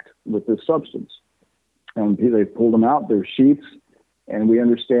blocked with this substance. And they pulled them out, they're sheets, and we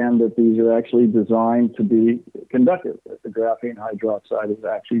understand that these are actually designed to be conductive. That the graphene hydroxide is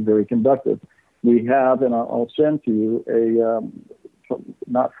actually very conductive. We have, and I'll send to you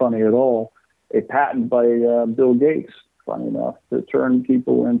not funny at all, a patent by Bill Gates, funny enough, to turn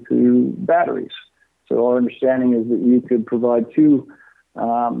people into batteries. So our understanding is that you could provide 2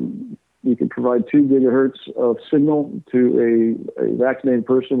 gigahertz of signal to a vaccinated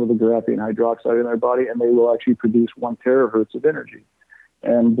person with a graphene hydroxide in their body, and they will actually produce 1 terahertz of energy.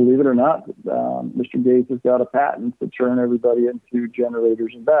 And believe it or not, Mr. Gates has got a patent to turn everybody into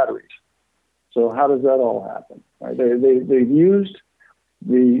generators and batteries. So how does that all happen? Right? They've used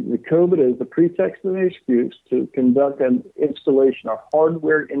the COVID as the pretext and the excuse to conduct an installation, a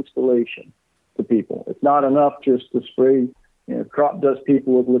hardware installation to people. It's not enough just to spray crop dust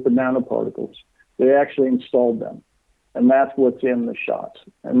people with lipid nanoparticles. They actually installed them. And that's what's in the shots.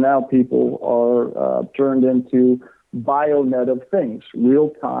 And now people are turned into BioNet of Things,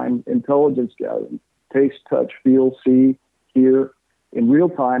 real-time intelligence gathering, taste, touch, feel, see, hear, in real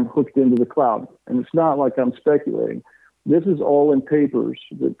time hooked into the cloud. And it's not like I'm speculating. This is all in papers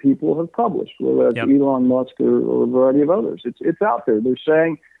that people have published, whether that's Elon Musk or a variety of others. It's out there. They're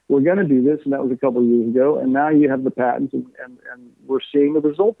saying, we're going to do this, and that was a couple of years ago, and now you have the patents, and we're seeing the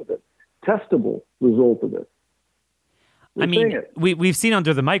result of it, testable result of it. We've seen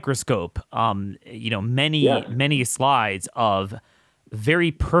under the microscope, many slides of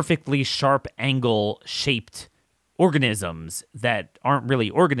very perfectly sharp angle shaped organisms that aren't really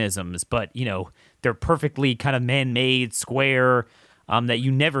organisms, but they're perfectly kind of man-made, square. That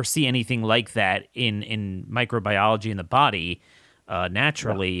you never see anything like that in microbiology in the body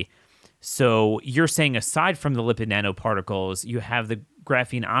naturally. Yeah. So you're saying aside from the lipid nanoparticles, you have the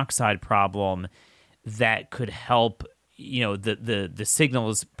graphene oxide problem that could help the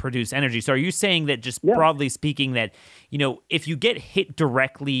signals produce energy. So are you saying that just broadly speaking that, if you get hit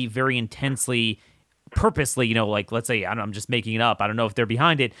directly, very intensely, purposely, like let's say, I'm just making it up, I don't know if they're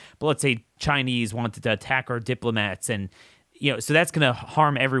behind it, but let's say Chinese wanted to attack our diplomats and, so that's going to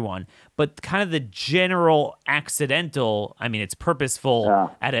harm everyone. But kind of the general accidental, it's purposeful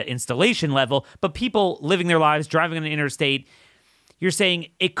at an installation level, but people living their lives, driving on an interstate, you're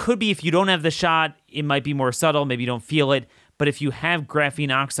saying it could be if you don't have the shot, it might be more subtle, maybe you don't feel it, but if you have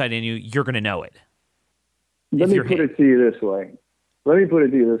graphene oxide in you, you're going to know it. Let me put it to you this way.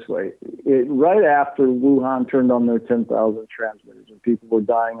 Right after Wuhan turned on their 10,000 transmitters and people were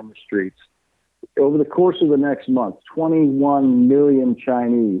dying in the streets, over the course of the next month, 21 million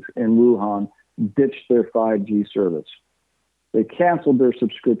Chinese in Wuhan ditched their 5G service. They canceled their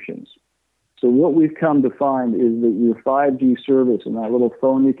subscriptions. So what we've come to find is that your 5G service and that little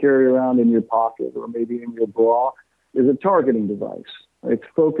phone you carry around in your pocket or maybe in your bra is a targeting device. It's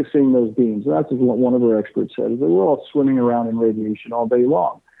focusing those beams. And that's what one of our experts said, is that we're all swimming around in radiation all day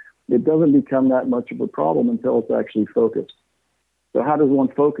long. It doesn't become that much of a problem until it's actually focused. So how does one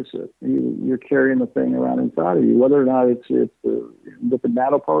focus it? You're carrying the thing around inside of you, whether or not it's the lipid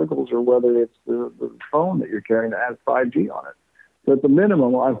nanoparticles or whether it's the phone that you're carrying that has 5G on it. So at the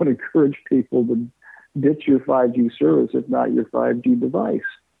minimum, I would encourage people to ditch your 5G service, if not your 5G device.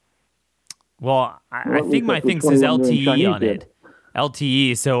 Well, I think my thing says LTE on it.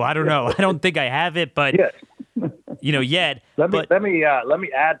 LTE, so I don't know. I don't think I have it, but yes. Yet. Let me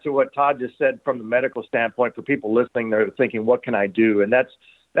add to what Todd just said from the medical standpoint. For people listening, they're thinking, "What can I do?" And that's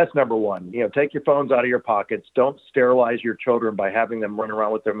number one. Take your phones out of your pockets. Don't sterilize your children by having them run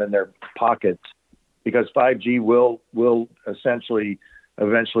around with them in their pockets, because 5G will essentially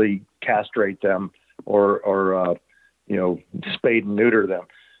eventually castrate them or spade and neuter them.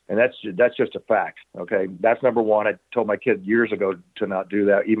 And that's just a fact. Okay. That's number one. I told my kid years ago to not do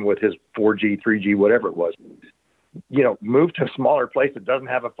that, even with his 4G, 3G, whatever it was. Move to a smaller place that doesn't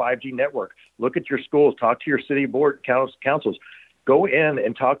have a 5G network. Look at your schools, talk to your city board councils, go in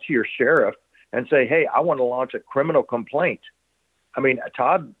and talk to your sheriff and say, hey, I want to launch a criminal complaint. I mean,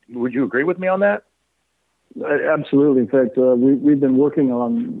 Todd, would you agree with me on that? Absolutely. In fact, we've been working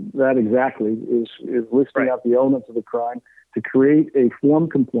on that exactly, is listing out the elements of the crime to create a form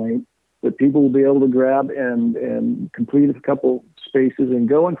complaint that people will be able to grab and complete a couple spaces and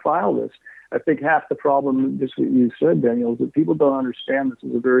go and file this. I think half the problem, just what you said, Daniel, is that people don't understand this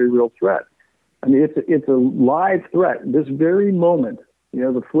is a very real threat. I mean, it's a live threat. This very moment,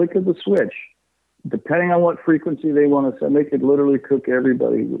 the flick of the switch, depending on what frequency they want to send, they could literally cook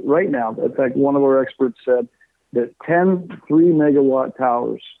everybody. Right now, in fact, one of our experts said that 10 3-megawatt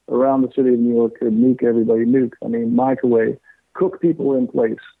towers around the city of New York could nuke everybody. Microwave, cook people in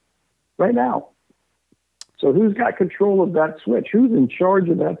place right now. So who's got control of that switch? Who's in charge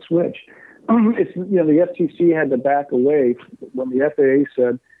of that switch? The FCC had to back away when the FAA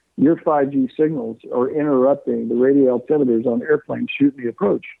said your 5G signals are interrupting the radio altimeters on airplanes shooting the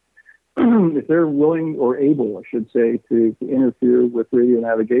approach. If they're willing or able, I should say, to interfere with radio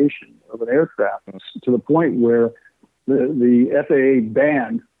navigation of an aircraft to the point where the FAA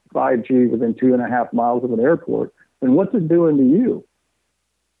banned 5G within 2.5 miles of an airport, then what's it doing to you?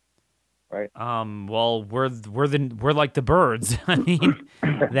 Right. Well, we're like the birds. I mean,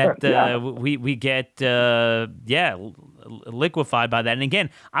 that we get liquefied by that. And again,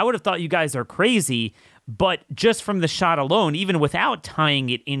 I would have thought you guys are crazy, but just from the shot alone, even without tying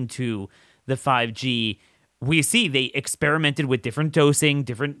it into the 5G, we see they experimented with different dosing,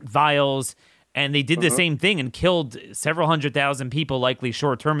 different vials, and they did the same thing and killed several 100,000 people, likely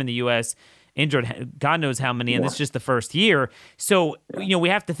short term in the U.S., injured God knows how many, and this is just the first year. So, we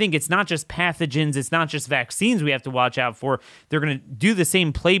have to think it's not just pathogens, it's not just vaccines we have to watch out for. They're going to do the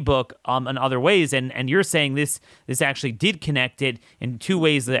same playbook in other ways, and you're saying this actually did connect it in two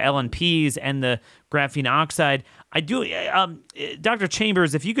ways, the LNPs and the graphene oxide. I do, Dr.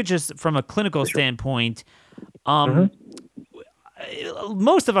 Chambers, if you could just, from a clinical standpoint, most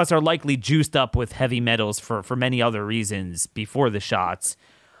of us are likely juiced up with heavy metals for many other reasons before the shots.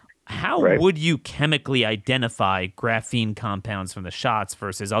 How would you chemically identify graphene compounds from the shots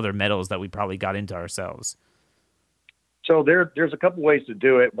versus other metals that we probably got into ourselves? So there's a couple ways to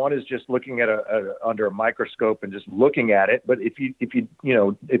do it. One is just looking at under a microscope and just looking at it. But if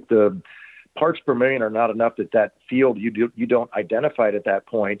the parts per million are not enough that field you don't identify it at that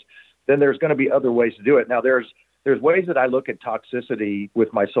point, then there's going to be other ways to do it. Now there's ways that I look at toxicity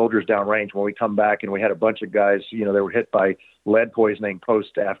with my soldiers downrange when we come back, and we had a bunch of guys, they were hit by lead poisoning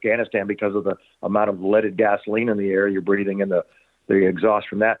post-Afghanistan because of the amount of leaded gasoline in the air you're breathing and the exhaust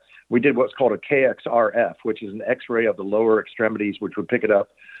from that. We did what's called a KXRF, which is an X-ray of the lower extremities, which would pick it up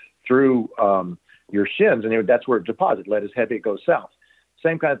through your shins, and that's where it deposits. Lead is heavy, it goes south.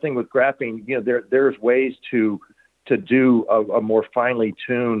 Same kind of thing with graphene. There's ways to do a more finely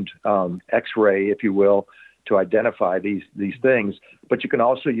tuned X-ray, if you will, to identify these things. But you can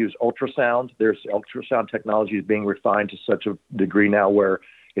also use ultrasound. There's ultrasound technology is being refined to such a degree now where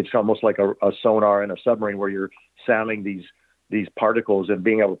it's almost like a sonar in a submarine where you're sounding these particles and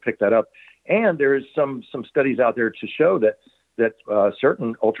being able to pick that up. And there's some studies out there to show that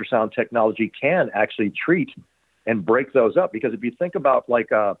certain ultrasound technology can actually treat and break those up. Because if you think about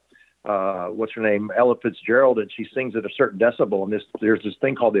what's her name, Ella Fitzgerald, and she sings at a certain decibel, and there's this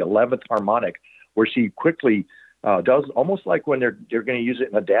thing called the 11th harmonic, where she quickly does almost like when they're going to use it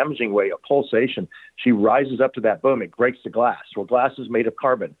in a damaging way, a pulsation. She rises up to that boom. It breaks the glass. Well, glass is made of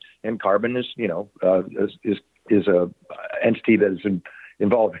carbon, and carbon is a entity that is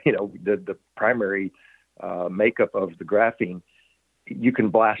involved. The primary makeup of the graphene. You can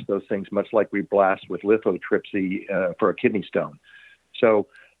blast those things much like we blast with lithotripsy for a kidney stone. So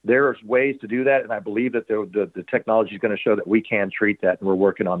there's ways to do that, and I believe that the technology is going to show that we can treat that, and we're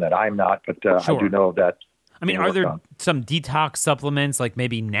working on that. I'm not, but Sure. I do know of that. I mean, are there some detox supplements like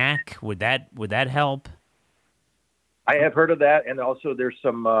maybe NAC? Would that help? I have heard of that, and also there's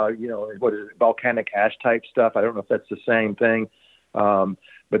some what is it, volcanic ash type stuff. I don't know if that's the same thing,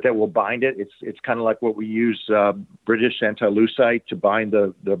 but that will bind it. It's kind of like what we use British anti-lucite to bind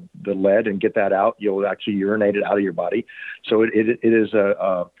the lead and get that out. You'll actually urinate it out of your body. So it is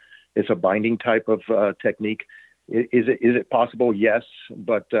it's a binding type of technique. Is it possible? Yes,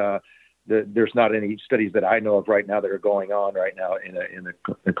 but there's not any studies that I know of right now that are going on right now in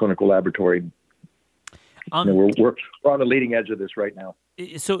a clinical laboratory. We're on the leading edge of this right now.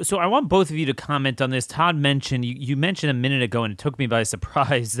 So I want both of you to comment on this. Todd mentioned, you mentioned a minute ago, and it took me by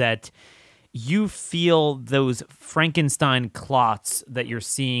surprise, that you feel those Frankenstein clots that you're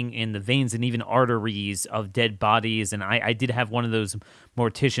seeing in the veins and even arteries of dead bodies. And I did have one of those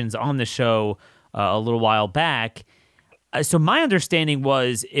morticians on the show a little while back. So my understanding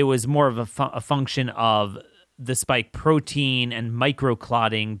was it was more of a function of the spike protein and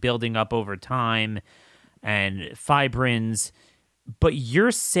microclotting building up over time and fibrins. But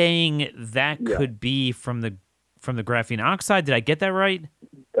you're saying that could be from the graphene oxide. Did I get that right?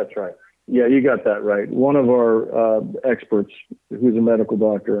 That's right. Yeah, you got that right. One of our experts, who's a medical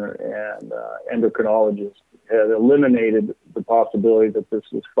doctor and endocrinologist, had eliminated the possibility that this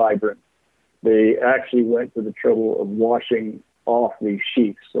was fibrin. They actually went to the trouble of washing off these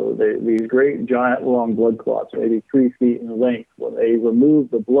sheaths. So these great, giant, long blood clots, maybe 3 feet in length, when they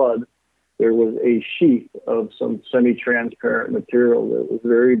removed the blood, there was a sheath of some semi-transparent material that was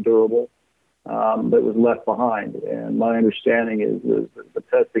very durable, that was left behind. And my understanding is the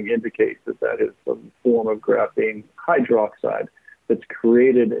testing indicates that is some form of graphene hydroxide that's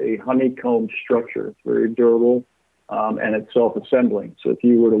created a honeycomb structure. It's very durable, and it's self-assembling. So if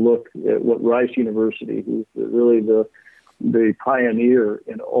you were to look at what Rice University, who's really the pioneer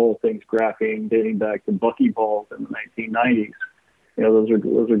in all things graphene, dating back to buckyballs in the 1990s, those are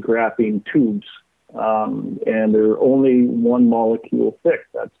graphene tubes. And they're only one molecule thick.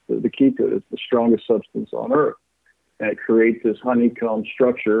 That's the key to it. It's the strongest substance on Earth. And it creates this honeycomb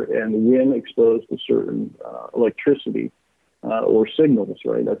structure, and when exposed to certain electricity or signals,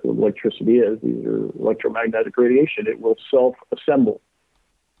 right? That's what electricity is. These are electromagnetic radiation. It will self-assemble.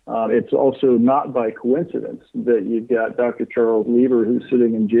 It's also not by coincidence that you've got Dr. Charles Lieber, who's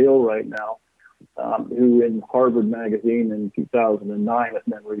sitting in jail right now, who in Harvard Magazine in 2009, if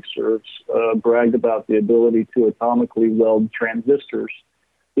memory serves, bragged about the ability to atomically weld transistors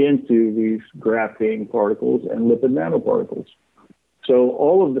into these graphene particles and lipid nanoparticles. So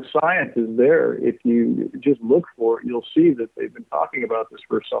all of the science is there. If you just look for it, you'll see that they've been talking about this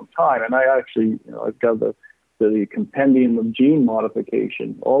for some time. And I actually, I've got the compendium of gene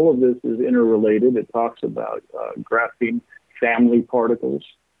modification. All of this is interrelated. It talks about graphene family particles,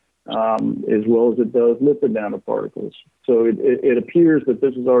 as well as it does lipid nanoparticles. So it appears that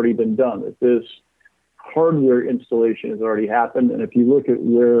this has already been done, that this hardware installation has already happened. And if you look at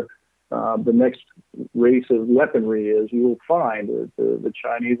where the next race of weaponry is, you will find that the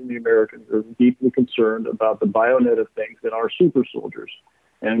Chinese and the Americans are deeply concerned about the bionet of things in our super soldiers.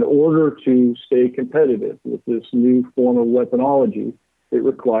 And in order to stay competitive with this new form of weaponology, it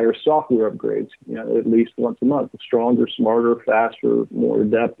requires software upgrades, at least once a month, a stronger, smarter, faster, more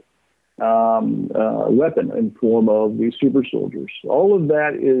adept weapon in form of these super soldiers. All of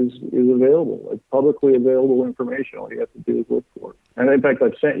that is available. It's publicly available information. All you have to do is look for it. And in fact,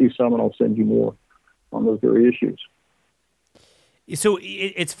 I've sent you some, and I'll send you more on those very issues. So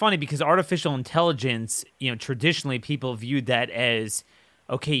it's funny because artificial intelligence, traditionally people viewed that as,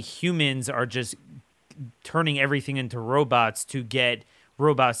 okay, humans are just turning everything into robots to get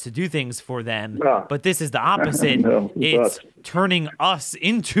robots to do things for them. But this is the opposite. No, it's turning us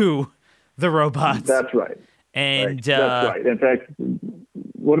into the robots. That's right. And that's right. In fact,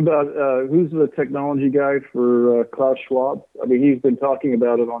 what about who's the technology guy for Klaus Schwab? I mean, he's been talking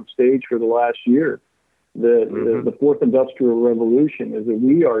about it on stage for the last year. The fourth industrial revolution is that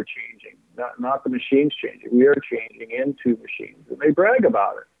we are changing, not the machines changing. We are changing into machines, and they brag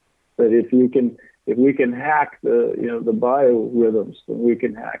about it. That if we can hack the biorhythms, then we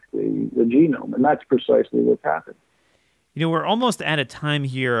can hack the genome, and that's precisely what's happened. We're almost out of time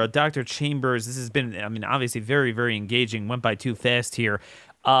here. Dr. Chambers, this has been, obviously very, very engaging. Went by too fast here.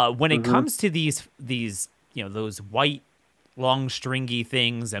 When it comes to these, those white, long, stringy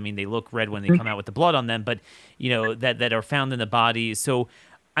things, they look red when they come out with the blood on them, but, that are found in the body. So,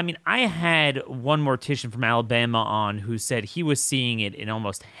 I had one mortician from Alabama on who said he was seeing it in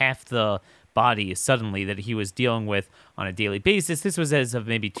almost half the body suddenly that he was dealing with on a daily basis. This was as of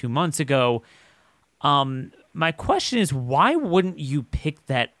maybe 2 months ago. My question is, why wouldn't you pick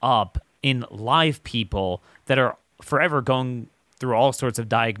that up in live people that are forever going through all sorts of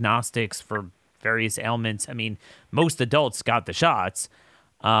diagnostics for various ailments? Most adults got the shots.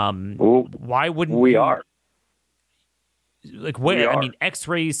 Why wouldn't we you? Are. Like, where?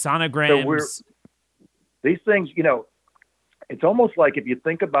 X-rays, sonograms. So these things, it's almost like if you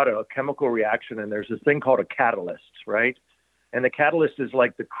think about a chemical reaction, and there's this thing called a catalyst, right? And the catalyst is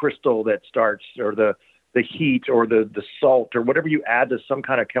like the crystal that starts, or the heat, or the salt, or whatever you add to some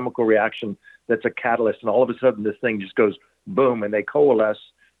kind of chemical reaction that's a catalyst, and all of a sudden this thing just goes boom, and they coalesce,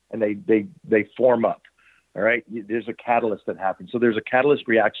 and they form up. All right, there's a catalyst that happens. So there's a catalyst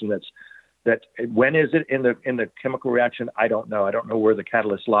reaction that when is it in the chemical reaction? I don't know. I don't know where the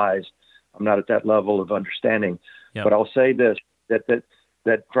catalyst lies. I'm not at that level of understanding. Yep. But I'll say this,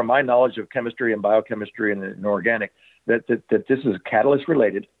 that from my knowledge of chemistry and biochemistry and organic, that this is catalyst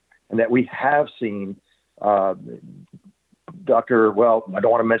related, and that we have seen Dr. Well, I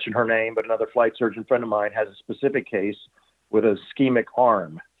don't want to mention her name, but another flight surgeon friend of mine has a specific case with a ischemic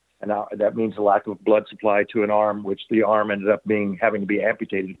arm. And that means a lack of blood supply to an arm, which the arm ended up having to be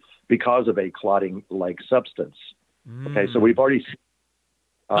amputated because of a clotting-like substance. Okay, so we've already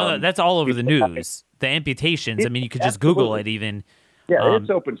seen, that's all over the news. The amputations. I mean, you could just Google it even. Yeah, it's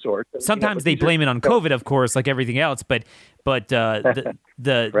open source. Sometimes they blame it on COVID, of course, like everything else. But right.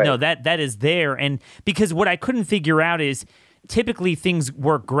 No, that is there. And because what I couldn't figure out is typically things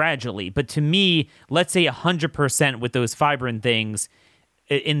work gradually. But to me, let's say 100% with those fibrin things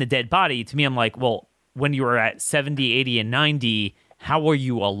in the dead body, to me, I'm like, well, when you were at 70, 80, and 90, how are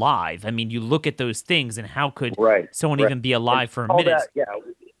you alive? I mean, you look at those things, and how could someone even be alive for a minute?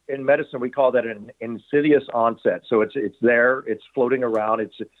 In medicine, we call that an insidious onset. So it's there, it's floating around,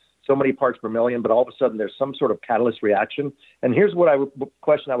 it's so many parts per million, but all of a sudden there's some sort of catalyst reaction. And here's what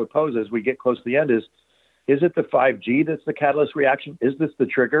question I would pose as we get close to the end is it the 5G that's the catalyst reaction? Is this the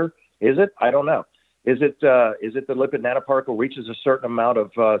trigger? Is it? I don't know. Is it the lipid nanoparticle reaches a certain amount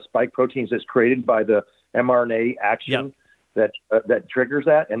of spike proteins that's created by the mRNA action that triggers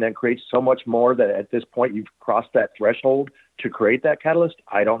that, and then creates so much more that at this point you've crossed that threshold to create that catalyst?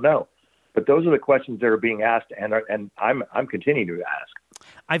 I don't know. But those are the questions that are being asked, and I'm continuing to ask.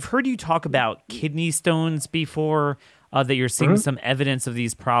 I've heard you talk about kidney stones before, that you're seeing some evidence of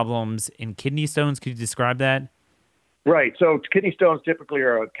these problems in kidney stones. Could you describe that? Right. So kidney stones typically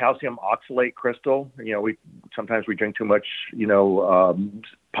are a calcium oxalate crystal. You know, sometimes we drink too much,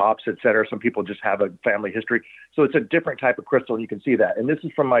 pops, et cetera. Some people just have a family history. So it's a different type of crystal, and you can see that. And this is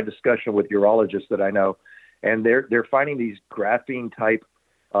from my discussion with urologists that I know. And they're finding these graphene type,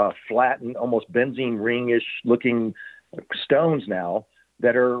 flattened, almost benzene ring-ish looking stones now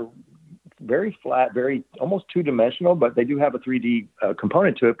that are very flat, very almost two-dimensional, but they do have a 3D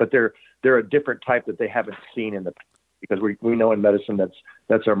component to it. But they're a different type that they haven't seen in the past, because we know in medicine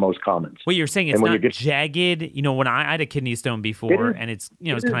that's our most common. Well, you're saying it's not jagged. You know, when I had a kidney stone before, and it's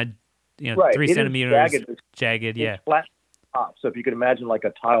it's kind of 3 centimeters jagged. It's flat top. So if you could imagine like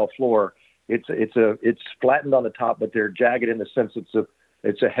a tile floor, it's flattened on the top, but they're jagged in the sense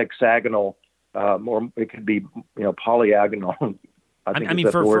it's a hexagonal, or it could be polyagonal. I mean,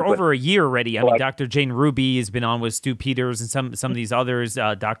 for over a year already. I mean, Dr. Jane Ruby has been on with Stu Peters and some of these others.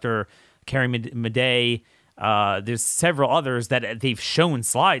 Dr. Carrie Madej. There's several others that they've shown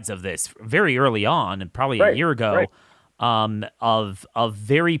slides of this very early on, and probably a year ago, of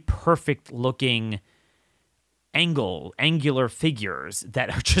very perfect looking angular figures that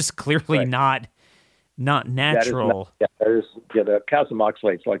are just clearly not natural. The calcium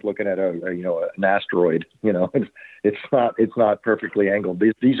oxalate's like looking at an asteroid. It's not perfectly angled.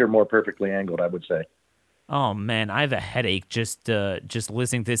 These are more perfectly angled, I would say. Oh man, I have a headache just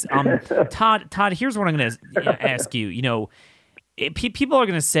listening to this. Todd, here's what I'm going to ask you. People are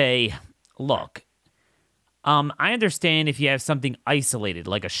going to say, look, I understand if you have something isolated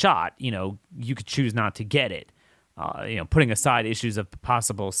like a shot, you could choose not to get it. Putting aside issues of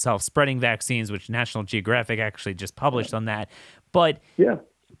possible self-spreading vaccines, which National Geographic actually just published on that, but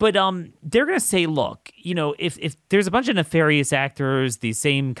they're going to say, look, if there's a bunch of nefarious actors, the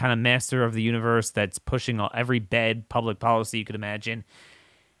same kind of master of the universe that's pushing every bad public policy you could imagine,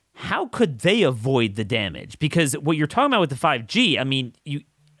 how could they avoid the damage? Because what you're talking about with the 5G, I mean,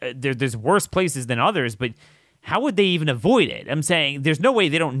 there's worse places than others, but how would they even avoid it? I'm saying there's no way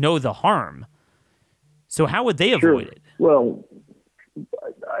they don't know the harm. So how would they avoid it? Well,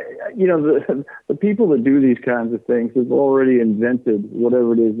 the people that do these kinds of things have already invented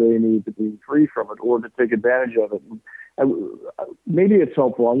whatever it is they need to be free from it or to take advantage of it. Maybe it's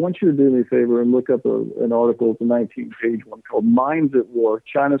helpful. I want you to do me a favor and look up an article. It's a 19-page one called Minds at War,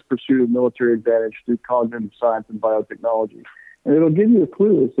 China's Pursuit of Military Advantage Through Cognitive Science and Biotechnology. And it'll give you a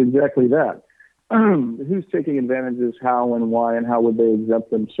clue as to exactly that. Who's taking advantages, how and why, and how would they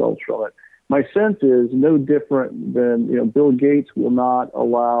exempt themselves from it? My sense is no different than, Bill Gates will not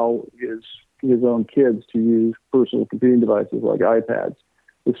allow his own kids to use personal computing devices like iPads.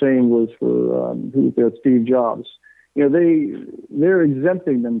 The same was for Steve Jobs. They're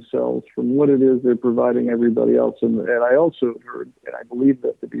exempting themselves from what it is they're providing everybody else. And I also heard, and I believe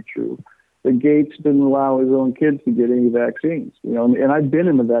that to be true, that Gates didn't allow his own kids to get any vaccines. And I've been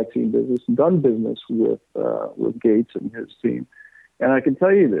in the vaccine business, done business with Gates and his team. And I can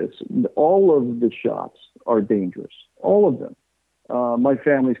tell you this, all of the shots are dangerous, all of them. My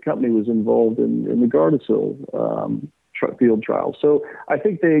family's company was involved in the Gardasil field trial. So I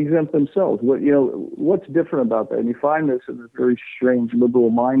think they exempt themselves. What's different about that? And you find this in a very strange liberal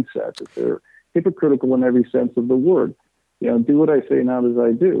mindset, that they're hypocritical in every sense of the word. Do what I say, not as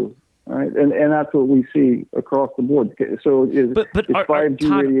I do. All right, and that's what we see across the board. So is 5G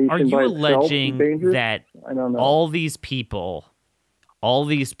Todd, radiation are you by alleging itself dangerous? that I don't know. all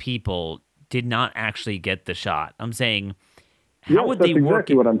these people did not actually get the shot? I'm saying, how would they that's work?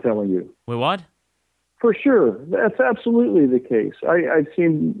 Exactly what I'm telling you. Wait, what? For sure, that's absolutely the case. I've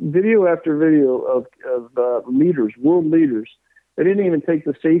seen video after video of leaders, world leaders. They didn't even take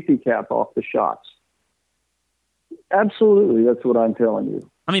the safety cap off the shots. Absolutely, that's what I'm telling you.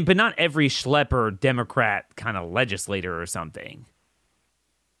 I mean, but not every schlepper Democrat kind of legislator or something.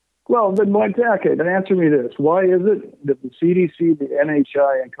 Well, then answer me this. Why is it that the CDC, the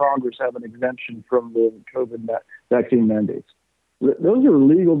NHI, and Congress have an exemption from the COVID vaccine mandates? Those are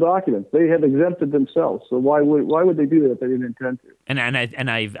legal documents. They have exempted themselves. So why would they do that if they didn't intend to? And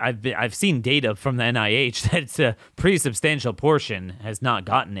I've seen data from the NIH that it's a pretty substantial portion has not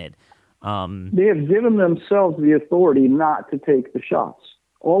gotten it. They have given themselves the authority not to take the shots,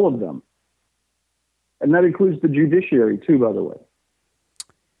 all of them, and that includes the judiciary too, by the way.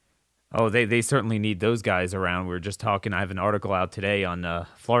 Oh, they certainly need those guys around. We were just talking. I have an article out today on a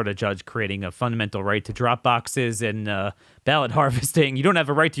Florida judge creating a fundamental right to drop boxes and ballot harvesting. You don't have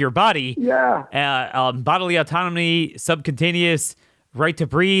a right to your body. Yeah. Bodily autonomy, subcutaneous, right to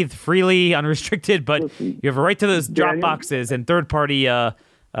breathe freely, unrestricted, but you have a right to those drop boxes and third-party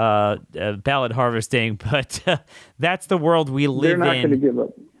ballot harvesting. But that's the world we live in. They're not going to give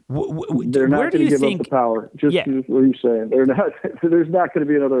up. They're not going to give up the power. Just what you're saying. They're not. There's not going to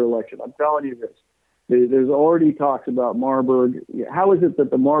be another election. I'm telling you this. There's already talks about Marburg. How is it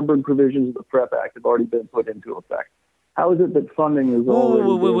that the Marburg provisions of the PrEP Act have already been put into effect? How is it that funding is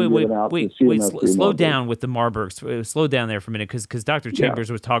already being given out to CMS? Slow down with the Marburg. Slow down there for a minute, because Dr.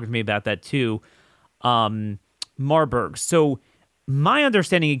 Chambers was talking to me about that too. Marburg. So my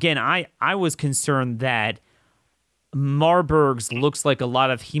understanding, again, I was concerned that Marburg's looks like a lot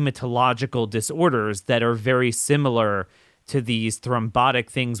of hematological disorders that are very similar to these thrombotic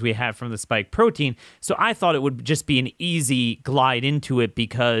things we have from the spike protein. So I thought it would just be an easy glide into it,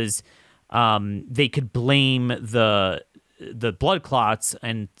 because they could blame the blood clots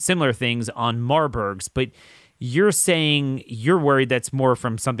and similar things on Marburg's. But you're saying you're worried that's more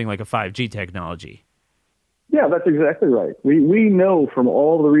from something like a 5G technology. Yeah, that's exactly right. We know from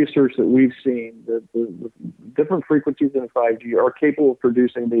all the research that we've seen that the different frequencies in 5G are capable of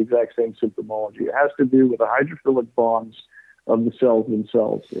producing the exact same symptomology. It has to do with the hydrophilic bonds of the cells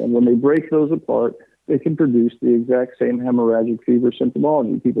themselves. And when they break those apart, they can produce the exact same hemorrhagic fever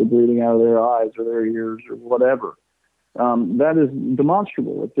symptomology, people bleeding out of their eyes or their ears or whatever. That is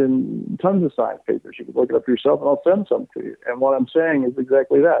demonstrable. It's in tons of science papers. You can look it up yourself, and I'll send some to you. And what I'm saying is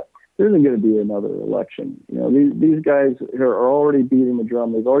exactly that. There isn't going to be another election. These guys are already beating the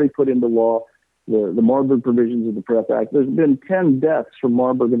drum. They've already put into law the Marburg provisions of the PrEP Act. There's been 10 deaths from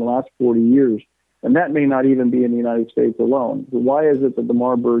Marburg in the last 40 years, and that may not even be in the United States alone. So why is it that the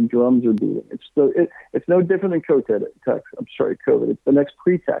Marburg drums are beating? It's no different than COVID. It's the next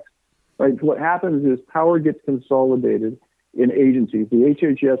pretext. Right? So what happens is power gets consolidated in agencies, the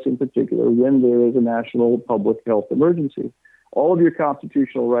HHS in particular, when there is a national public health emergency. All of your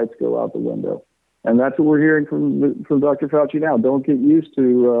constitutional rights go out the window. And that's what we're hearing from Dr. Fauci now. Don't get used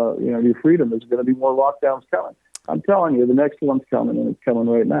to your freedom. There's going to be more lockdowns coming. I'm telling you, the next one's coming, and it's coming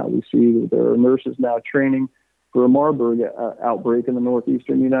right now. We see that there are nurses now training for a Marburg outbreak in the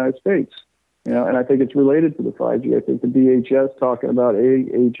northeastern United States. And I think it's related to the 5G. I think the DHS talking about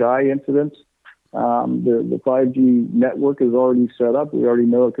AHI incidents. The 5G network is already set up. We already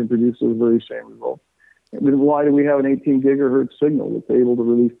know it can produce those very same results. Why do we have an 18 gigahertz signal that's able to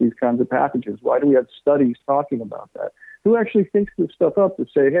release these kinds of pathogens? Why do we have studies talking about that? Who actually thinks this stuff up to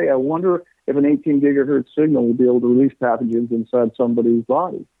say, hey, I wonder if an 18 gigahertz signal will be able to release pathogens inside somebody's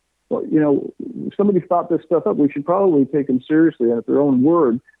body? Well, if somebody thought this stuff up, we should probably take them seriously and at their own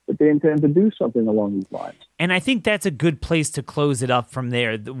word that they intend to do something along these lines. And I think that's a good place to close it up from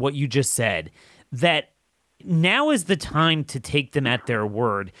there, what you just said, that now is the time to take them at their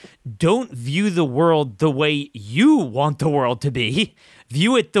word. Don't view the world the way you want the world to be.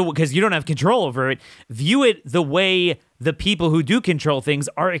 View it because you don't have control over it. View it the way the people who do control things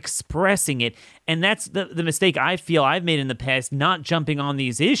are expressing it. And that's the mistake I feel I've made in the past, not jumping on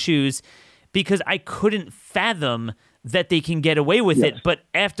these issues, because I couldn't fathom that they can get away with it. But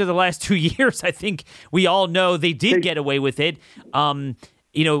after the last 2 years, I think we all know they did get away with it. Take an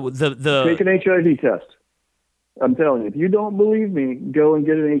HIV test. I'm telling you, if you don't believe me, go and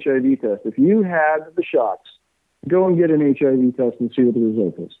get an HIV test. If you had the shots, go and get an HIV test and see what the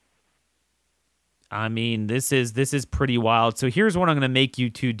result is. I mean, this is pretty wild. So here's what I'm going to make you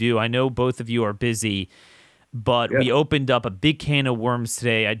two do. I know both of you are busy, but we opened up a big can of worms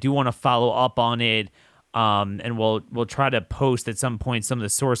today. I do want to follow up on it, and we'll try to post at some point some of the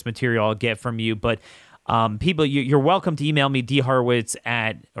source material I'll get from you. But people, you're welcome to email me, Daniel Horowitz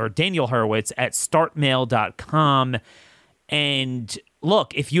at startmail.com. And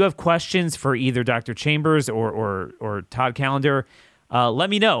look, if you have questions for either Dr. Chambers or Todd Callender, let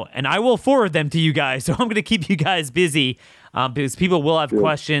me know, and I will forward them to you guys. So I'm going to keep you guys busy because people will have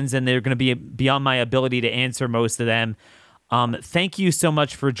questions, and they're going to be beyond my ability to answer most of them. Thank you so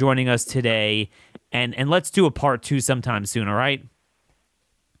much for joining us today, and let's do a part 2 sometime soon, all right?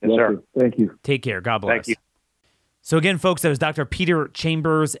 Yes, sir. Thank you. Take care. God bless. Thank you. So again, folks, that was Dr. Peter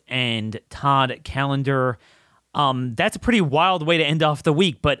Chambers and Todd Callender. That's a pretty wild way to end off the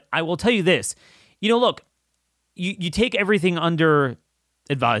week, but I will tell you this. Look, you take everything under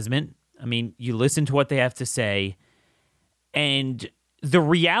advisement. I mean, you listen to what they have to say, and the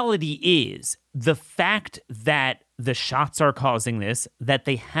reality is the fact that the shots are causing this, that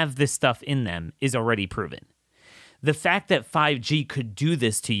they have this stuff in them, is already proven. The fact that 5G could do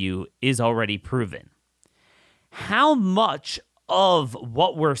this to you is already proven. How much of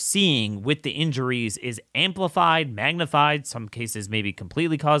what we're seeing with the injuries is amplified, magnified, some cases maybe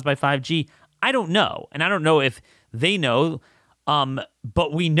completely caused by 5G, I don't know. And I don't know if they know,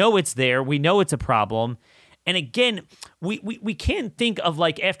 but we know it's there. We know it's a problem. And again, we can't think of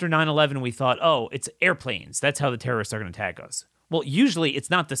like after 9/11, we thought, oh, it's airplanes. That's how the terrorists are going to attack us. Well, usually it's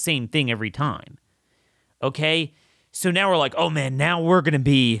not the same thing every time. Okay? So now we're like, oh man, now we're going to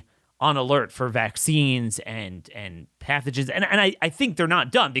be on alert for vaccines and pathogens. And I think they're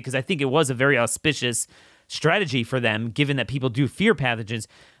not done, because I think it was a very auspicious strategy for them, given that people do fear pathogens.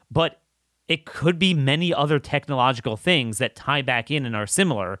 But it could be many other technological things that tie back in and are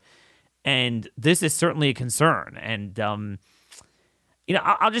similar. And this is certainly a concern. And,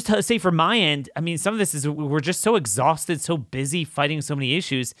 I'll just say from my end, I mean, some of this is we're just so exhausted, so busy fighting so many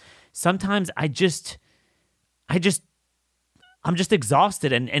issues. Sometimes I'm just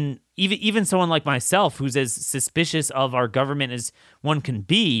exhausted. And even someone like myself, who's as suspicious of our government as one can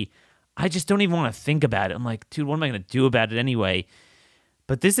be, I just don't even want to think about it. I'm like, dude, what am I going to do about it anyway?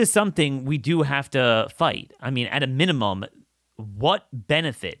 But this is something we do have to fight. I mean, at a minimum, what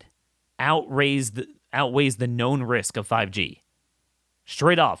benefit outweighs the known risk of 5G?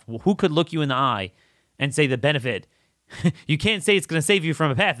 Straight off, who could look you in the eye and say the benefit? You can't say it's going to save you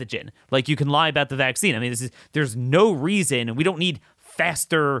from a pathogen. Like you can lie about the vaccine. I mean, there's no reason, and we don't need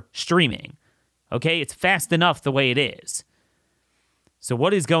faster streaming. Okay, it's fast enough the way it is. So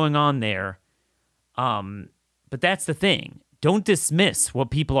what is going on there? But that's the thing. Don't dismiss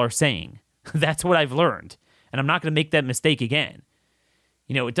what people are saying. That's what I've learned, and I'm not going to make that mistake again.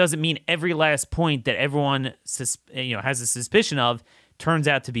 It doesn't mean every last point that everyone has a suspicion of turns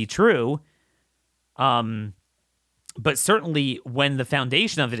out to be true. But certainly when the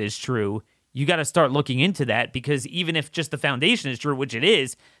foundation of it is true, you got to start looking into that, because even if just the foundation is true, which it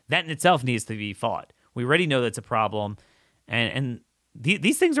is, that in itself needs to be fought. We already know that's a problem. And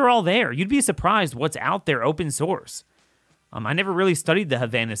these things are all there. You'd be surprised what's out there open source. I never really studied the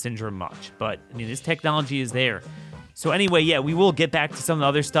Havana syndrome much, but I mean, this technology is there. So anyway, yeah, we will get back to some of the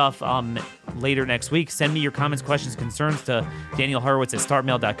other stuff later next week. Send me your comments, questions, concerns to Daniel Horowitz at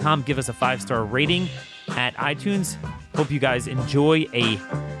startmail.com. Give us a 5-star rating at iTunes. Hope you guys enjoy a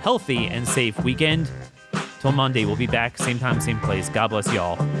healthy and safe weekend. Till Monday, we'll be back, same time, same place. God bless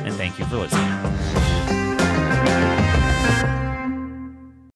y'all, and thank you for listening.